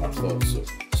 right? I thought so.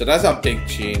 So that's a big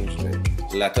change there.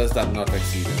 Letters that not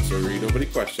exceeding. So read over the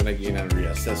question again and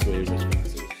reassess what you was going to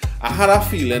say. I had a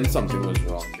feeling something was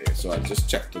wrong there, so I just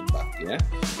checked it back, yeah?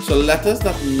 So letters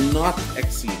that not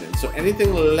exceeding. So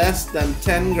anything less than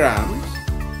 10 grams,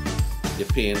 you're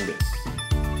paying this.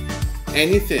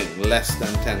 Anything less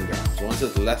than 10 grams. Once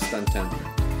it's less than 10 grams.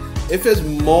 If it's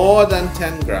more than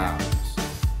 10 grams,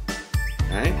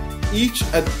 right? Each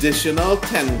additional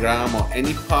 10 gram or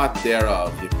any part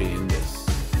thereof, you're paying this.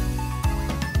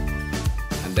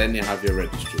 And then you have your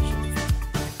registration.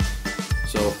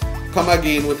 So come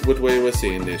again with what you were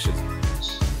saying there, Shazzy.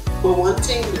 But one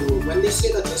thing though, when they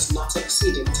say that it's not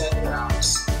exceeding 10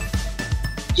 grams,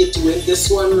 you're doing this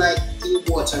one like the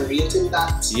water rate in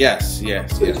that? Yes.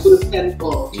 For the first 10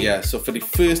 bulk. Yeah, so for the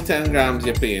first 10 grams,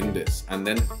 you're paying this. And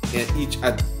then in each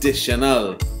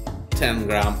additional 10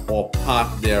 gram or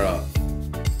part thereof,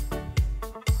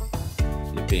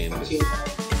 you're paying this. Okay.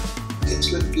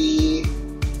 It would be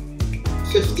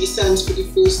 50 cents for the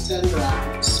first 10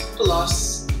 grams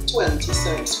plus 20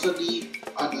 cents for the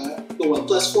other, well,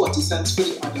 plus 40 cents for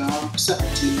the other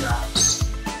 17 grams.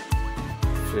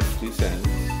 50 cents,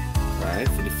 right,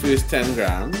 for the first 10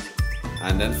 grams,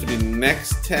 and then for the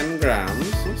next 10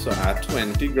 grams, so I have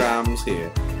 20 grams here,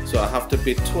 so I have to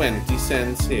pay 20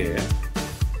 cents here,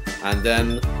 and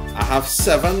then I have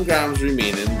 7 grams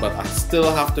remaining, but I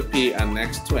still have to pay a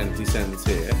next 20 cents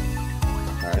here.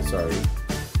 Alright, sorry.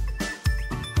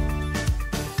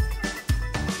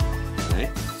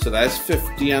 So that's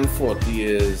 50 and 40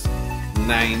 is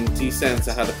 90 cents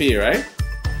I had to pay, right?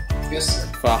 Yes, sir.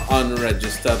 For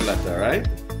unregistered letter, right?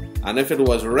 And if it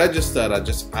was registered, I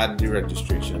just add the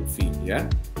registration fee, yeah?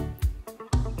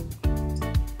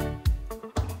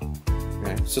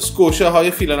 Okay. So Scotia, how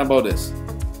you feeling about this?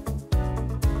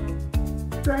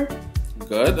 Good.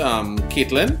 Good.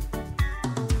 Caitlin?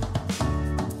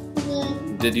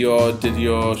 Did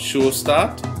your show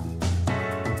start?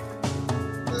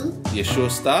 Your show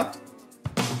start?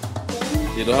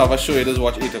 You don't have a show, you just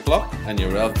watch 8 o'clock and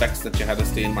you're real vexed that you had to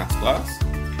stay in maths class?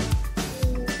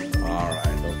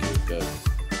 Alright, okay, good.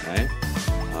 Right?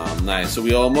 Nice. So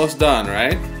we're almost done,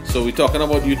 right? So we're talking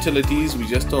about utilities, we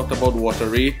just talked about water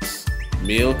rates,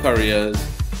 mail couriers,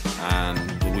 and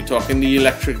we're talking the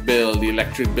electric bill. The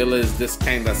electric bill is this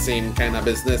kind of same kind of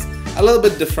business. A little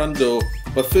bit different though,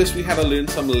 but first we had to learn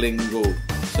some lingo.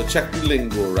 So check the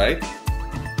lingo, right?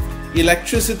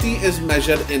 Electricity is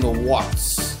measured in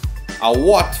watts. A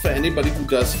watt, for anybody who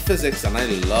does physics, and I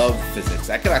love physics,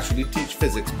 I could actually teach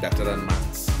physics better than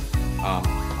maths.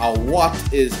 A watt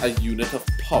is a unit of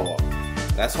power.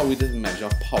 That's how we just measure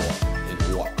power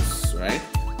in watts, right?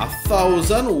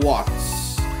 1,000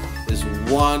 watts is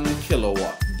 1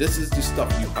 kilowatt. This is the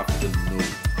stuff you have to know.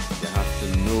 You have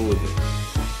to know this.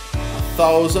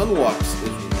 1,000 watts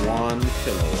is 1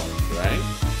 kilowatt, right?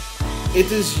 It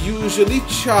is usually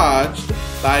charged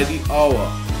by the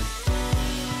hour.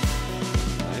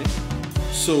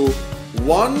 So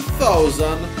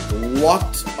 1,000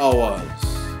 watt hours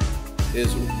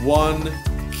is 1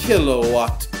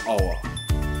 kilowatt hour,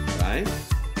 right?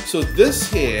 So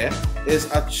this here is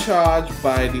a charge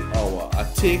by the hour. I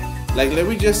take, like, let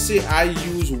me just say I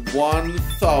use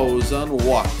 1,000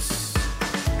 watts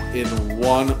in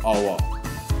 1 hour.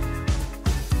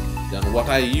 Then what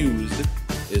I used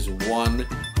is 1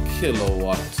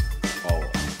 kilowatt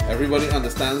hour. Everybody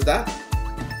understands that?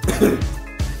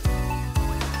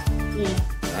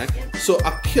 Right? So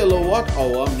a kilowatt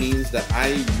hour means that I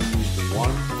used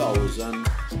 1,000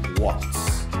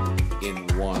 watts in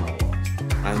 1 hour.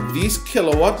 And these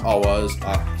kilowatt hours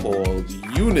are called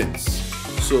units.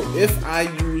 So if I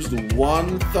used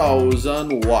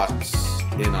 1,000 watts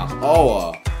in an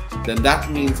hour, then that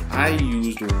means I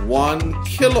used 1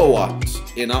 kilowatt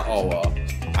in an hour.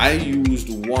 I used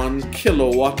 1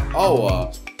 kilowatt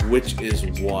hour, which is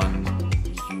 1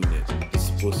 unit. It's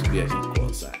supposed to be an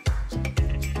equal sign.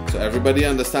 So everybody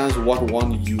understands what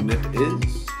 1 unit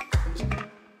is?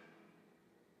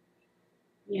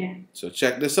 Yeah. So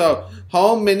check this out.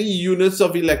 How many units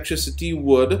of electricity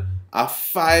would a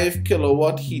 5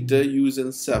 kilowatt heater use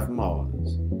in 7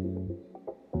 hours?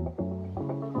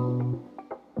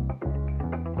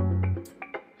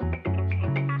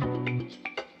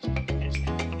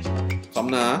 Come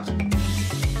now.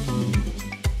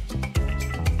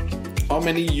 How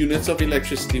many units of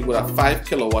electricity would a 5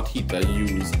 kilowatt heater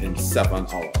use in 7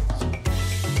 hours?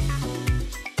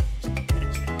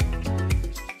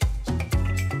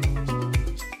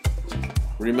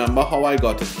 Remember how I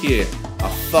got it here.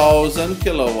 1,000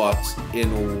 kilowatts in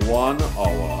 1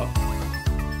 hour.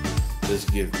 This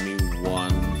gives me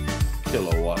 1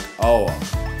 kilowatt hour.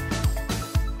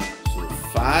 So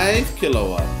 5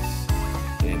 kilowatts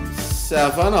in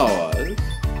 7 hours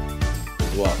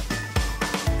is what?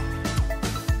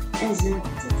 Is it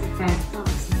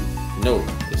 35,000? No,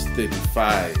 it's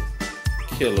 35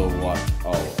 kilowatt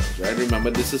hours, right? Remember,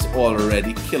 this is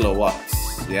already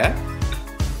kilowatts, yeah?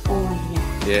 Oh, yeah.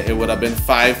 Yeah, it would have been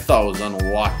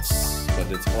 5,000 watts,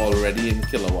 but it's already in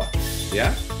kilowatts,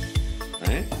 yeah?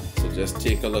 Right? So just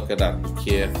take a look at that. Be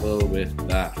careful with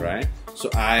that, right? So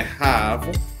I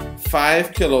have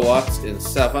 5 kilowatts in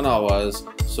 7 hours,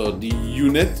 so the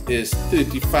unit is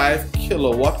 35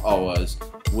 kilowatt hours,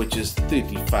 which is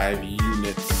 35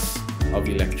 units of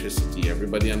electricity.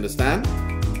 Everybody understand?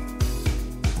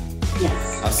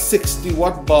 Yes. A 60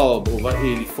 watt bulb over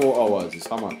 84 hours is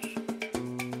how much?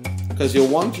 Because you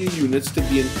want your units to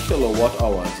be in kilowatt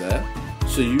hours, eh?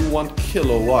 So you want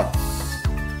kilowatts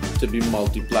to be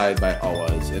multiplied by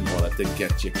hours in order to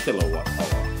get your kilowatt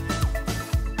hour.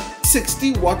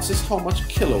 60 watts is how much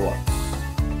kilowatts?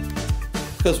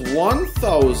 Because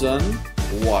 1,000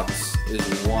 watts is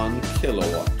 1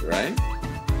 kilowatt, right?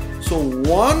 So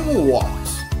 1 watt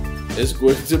is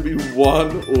going to be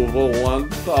 1 over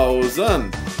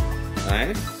 1,000,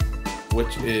 right?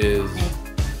 Which is,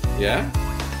 yeah?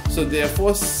 So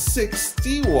therefore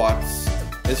 60 watts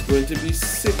is going to be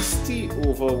 60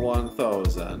 over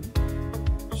 1,000.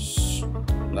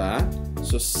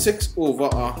 So 6 over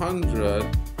 100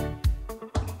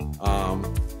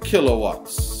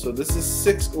 kilowatts. So this is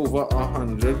 6 over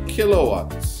 100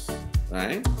 kilowatts,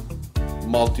 right?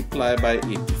 multiply by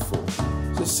 84.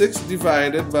 So 6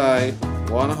 divided by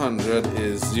 100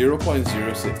 is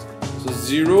 0.06. So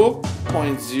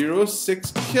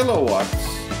 0.06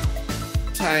 kilowatts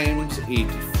times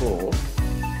 84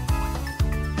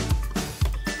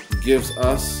 gives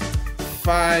us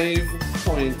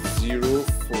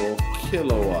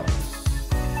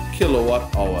 5.04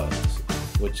 kilowatt hours,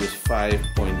 which is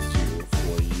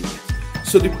 5.04 units.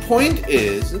 So the point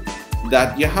is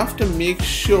that you have to make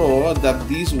sure that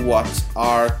these watts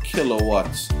are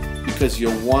kilowatts, because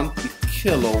you want the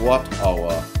kilowatt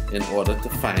hour in order to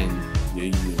find your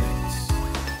units.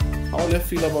 How do you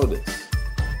feel about this?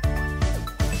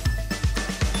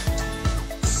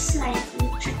 Slightly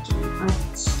tricky, but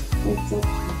it's okay.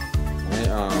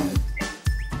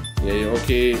 Yeah, you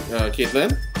okay,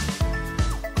 Caitlin?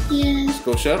 Yeah.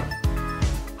 Scotia?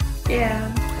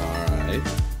 Yeah. Alright.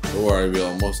 Don't worry, we're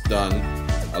almost done.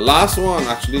 Last one,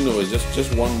 actually no, it's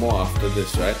just one more after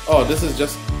this, right? Oh, this is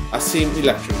just a same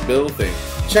electric bill thing.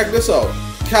 Check this out.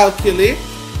 Calculate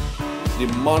the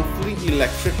monthly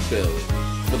electric bill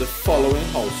for the following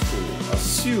household.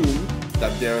 Assume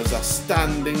that there is a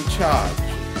standing charge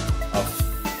of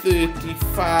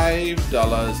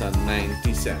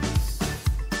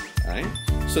 $35.90. Right?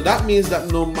 So that means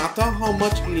that no matter how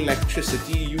much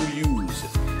electricity you use,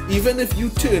 even if you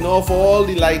turn off all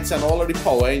the lights and all of the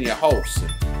power in your house,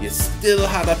 you still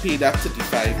had to pay that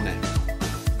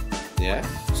 $35.90. Yeah?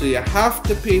 So you have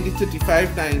to pay the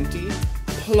 $35.90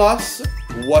 plus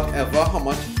whatever, how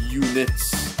much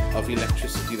units of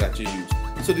electricity that you use.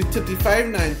 So the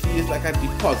 $35.90 is like a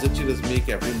deposit you just make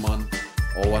every month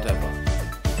or whatever.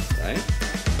 Right?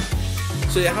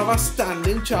 So you have a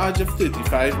standing charge of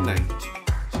 $35.90.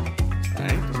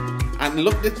 Right? And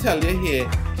look, they tell you here,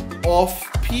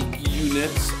 off-peak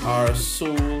units are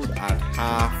sold at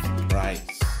half price.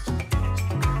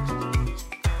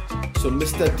 So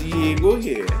Mr. Diego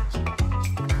here,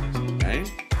 right?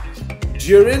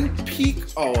 During peak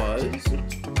hours,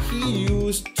 he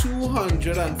used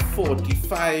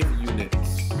 245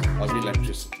 units of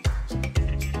electricity.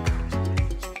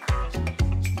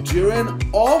 During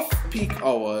off-peak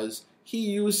hours, he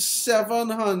used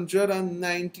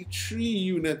 793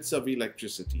 units of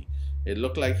electricity. It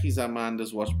looked like he's a man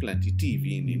that's watched plenty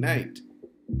TV in the night.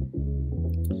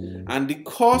 And the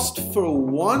cost for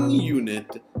 1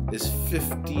 unit is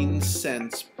 15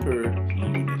 cents per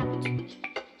unit.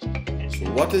 So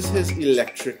what is his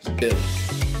electric bill?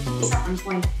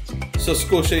 So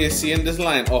Scotia, you see in this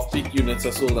line, off-peak units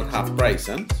are sold at half price,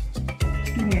 huh?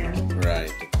 Yeah.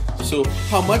 Right. So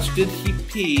how much did he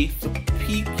pay for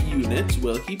peak units?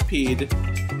 Well, he paid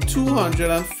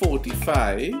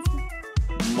 245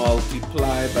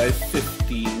 multiplied by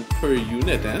 15 per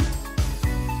unit, eh?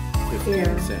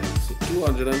 15 cents. So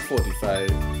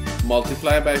 245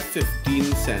 multiplied by 15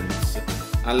 cents.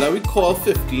 And let me call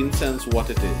 15 cents what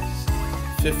it is.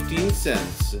 15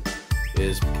 cents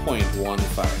is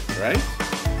 0.15, right?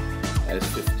 That is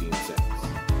 15 cents.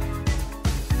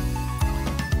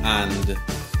 And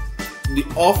the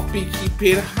off-peak, he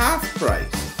paid half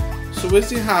price. So what's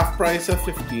the half price of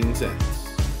 15 cents?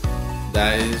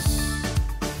 That is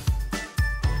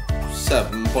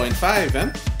 7.5,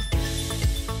 eh?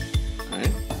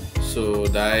 Right? So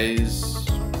that is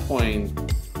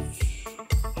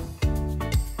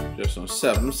just on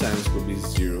 7 cents would be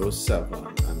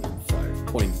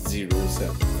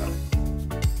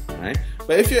 0.075. Right?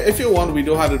 But if you want, we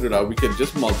know how to do that. We can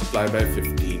just multiply by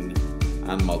 15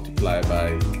 and multiply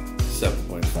by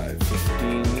 7.5. 15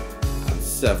 and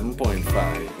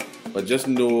 7.5. But just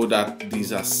know that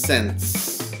these are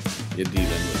cents you're dealing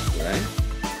with, right?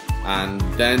 And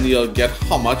then you'll get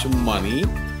how much money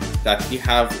that he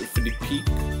have for the peak,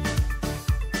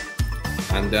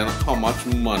 and then how much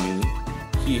money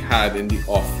he had in the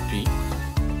off-peak.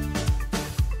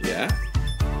 Yeah?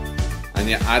 And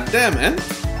you add them, and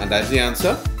that's the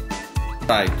answer.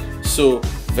 Right. So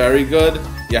very good.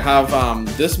 You have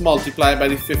this multiplied by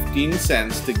the 15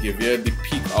 cents to give you the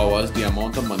peak hours, the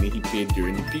amount of money he paid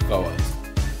during the peak hours.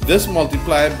 This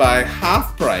multiplied by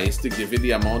half price to give you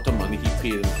the amount of money he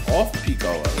paid in off-peak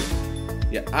hours.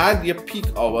 You add your peak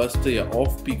hours to your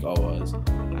off-peak hours,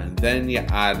 and then you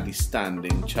add the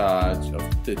standing charge of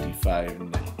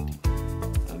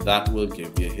 $35.90, and that will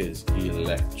give you his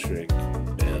electric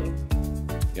bill.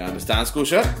 You understand,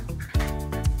 Scotia?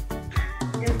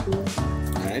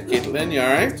 Alright, Caitlin, you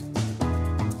alright?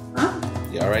 Huh?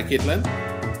 You alright, Caitlin?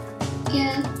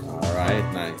 Yeah. Alright,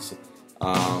 nice.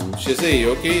 Shizzy,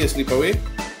 you okay? You sleep away?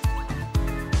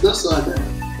 No, sir.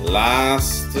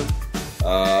 Last,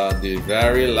 the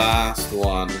very last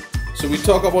one. So we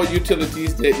talk about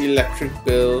utilities, the electric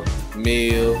bill,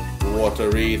 mail,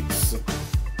 water rates.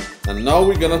 And now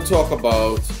we're going to talk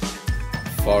about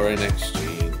foreign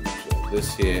exchange.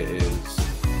 This here is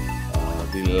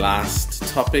the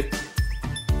last topic.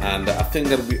 And I think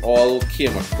that we all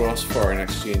came across foreign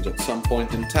exchange at some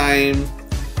point in time.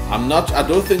 I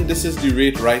don't think this is the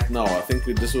rate right now. I think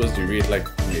this was the rate like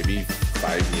maybe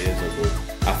 5 years ago.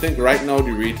 I think right now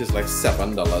the rate is like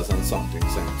 $7 and something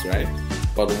cents, right?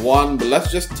 But let's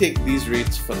just take these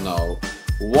rates for now.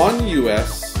 1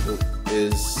 US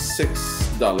is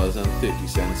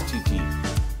 $6.30 TT.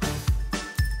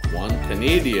 1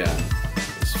 Canadian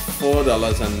is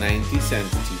 $4.90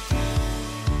 TT.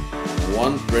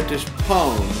 1 British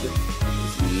pound is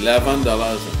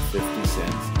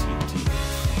 $11.50 TT.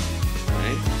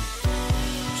 Right?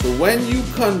 So when you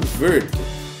convert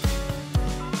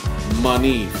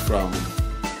money from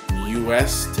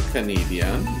US to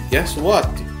Canadian, guess what?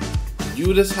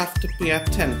 You just have to pay a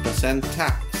 10%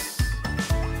 tax.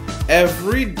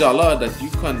 Every dollar that you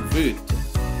convert,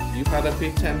 you have to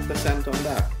pay 10% on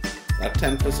that. That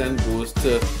 10% goes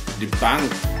to the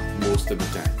bank most of the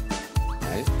time,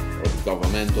 right? Or the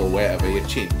government or wherever you're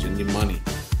changing the money.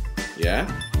 Yeah?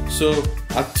 So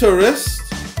a tourist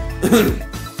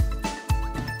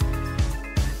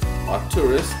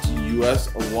US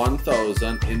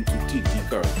 1,000 into TT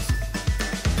currency.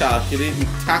 Calculate the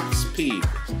tax paid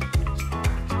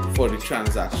for the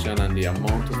transaction and the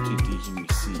amount of TT he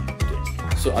received.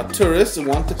 So a tourist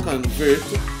want to convert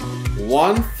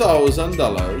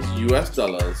 $1,000 US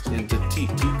dollars into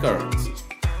TT currency.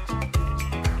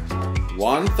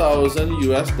 1,000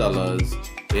 US dollars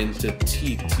into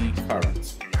TT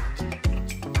currency.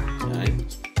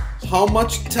 Right? How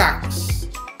much tax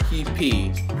he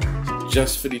paid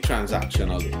just for the transaction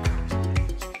alone?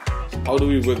 How do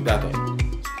we work that out?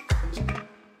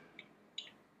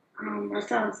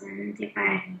 1,000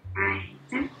 divided by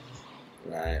 10.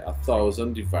 Right,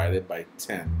 1,000 divided by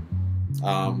 10.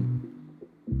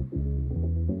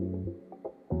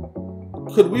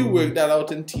 Could we work that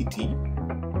out in TT?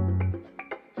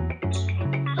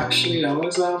 Actually, that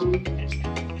was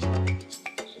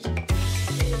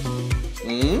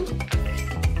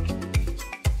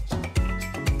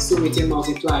So with your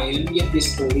multiplying, you're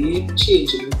basically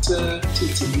changing it to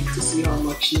TT to see how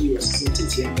much US is in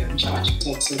TT and then charge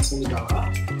 10 cents on the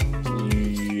dollar.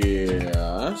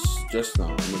 Yes, just now,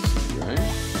 let me see, right?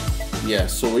 Yeah,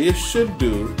 so what you should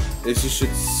do is you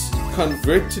should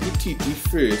convert to the TT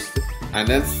first and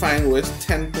then find where's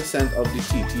 10% of the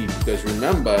TT, because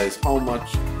remember is how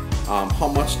much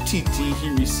TT he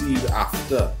received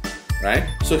after, right?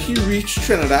 So he reached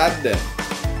Trinidad then,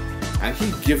 and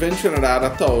he given Trinidad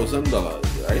 $1,000,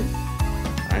 right?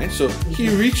 Right? So he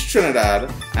reached Trinidad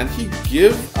and he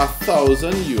give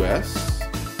 1,000 US,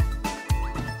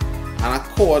 and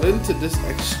according to this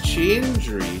exchange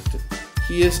rate,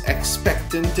 he is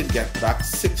expecting to get back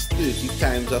 630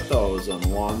 times 1,000.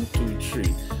 1, 2,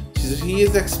 3. So he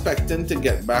is expecting to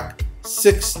get back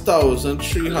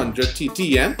 6,300 TT,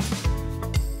 yeah?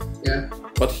 Yeah.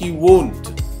 But he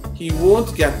won't. He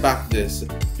won't get back this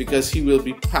because he will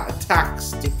be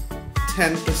taxed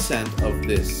 10% of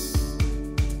this.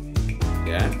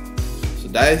 Yeah? So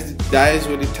that is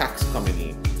where the tax coming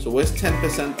in. So where's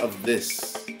 10% of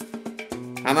this?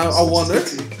 And I wonder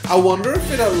if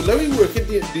it, let me work it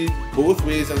the both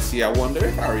ways and see. I wonder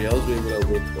if Ariel's way will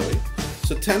work for it.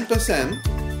 So 10%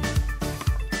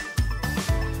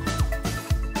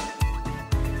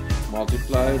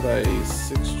 multiplied by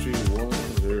 631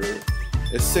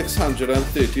 is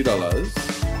 $630.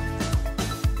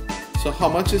 So how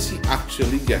much is he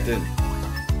actually getting?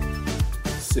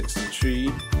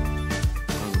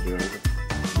 6,300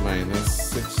 minus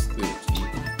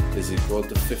 630 is equal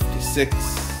to 56.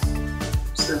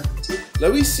 70.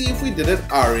 Let me see if we did it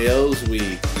Ariel's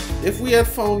way. If we had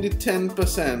found the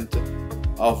 10%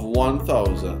 of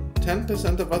 1,000,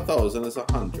 10% of 1,000 is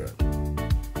 100.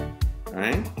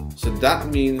 Right? So that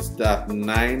means that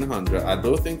 900, I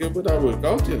don't think it would have worked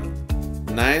out, you know.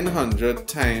 900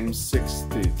 times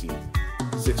 630,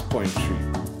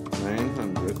 6.3.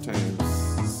 900 times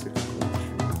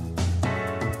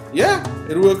 6.3. Yeah,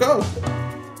 it worked out.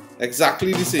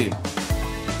 Exactly the same.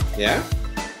 Yeah?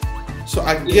 So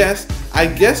I guess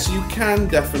you can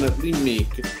definitely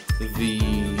make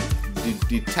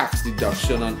the tax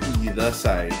deduction on either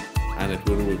side, and it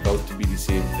will work out to be the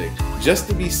same thing. Just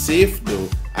to be safe though,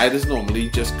 I just normally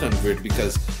just convert,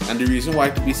 because, and the reason why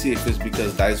to be safe is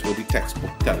because that is what the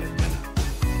textbook telling me now,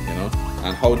 you know.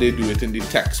 And how they do it in the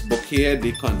textbook here,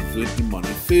 they convert the money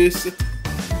first,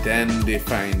 then they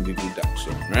find the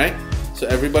deduction, right? So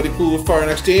everybody cool with foreign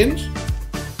exchange?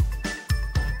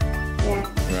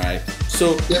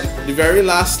 So the very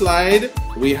last slide,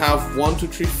 we have 1, 2,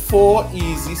 3, 4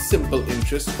 easy simple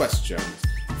interest questions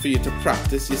for you to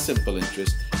practice your simple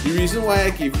interest. The reason why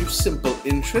I gave you simple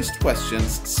interest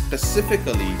questions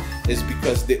specifically is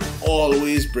because they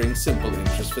always bring simple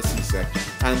interest for Csec.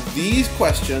 And these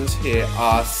questions here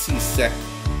are Csec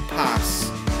pass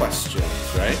questions,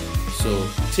 right? So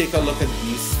take a look at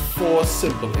these 4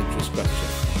 simple interest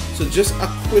questions. So just a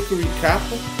quick recap.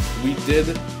 We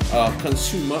did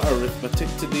consumer arithmetic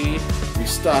today. We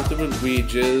started with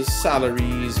wages,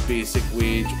 salaries, basic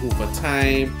wage,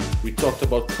 overtime. We talked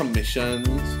about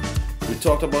commissions. We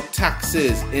talked about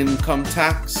taxes, income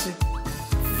tax,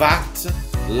 VAT,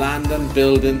 land and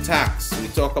building tax. We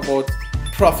talked about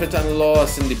profit and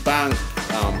loss in the bank,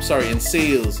 in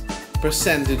sales,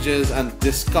 percentages and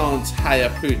discounts, hire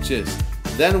purchase.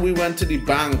 Then we went to the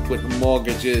bank with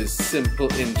mortgages,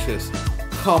 simple interest,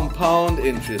 compound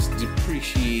interest,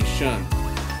 depreciation,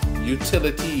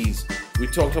 utilities. We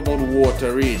talked about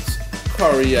water rates,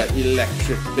 courier,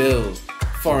 electric bills,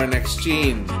 foreign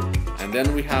exchange, and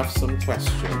then we have some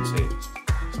questions here.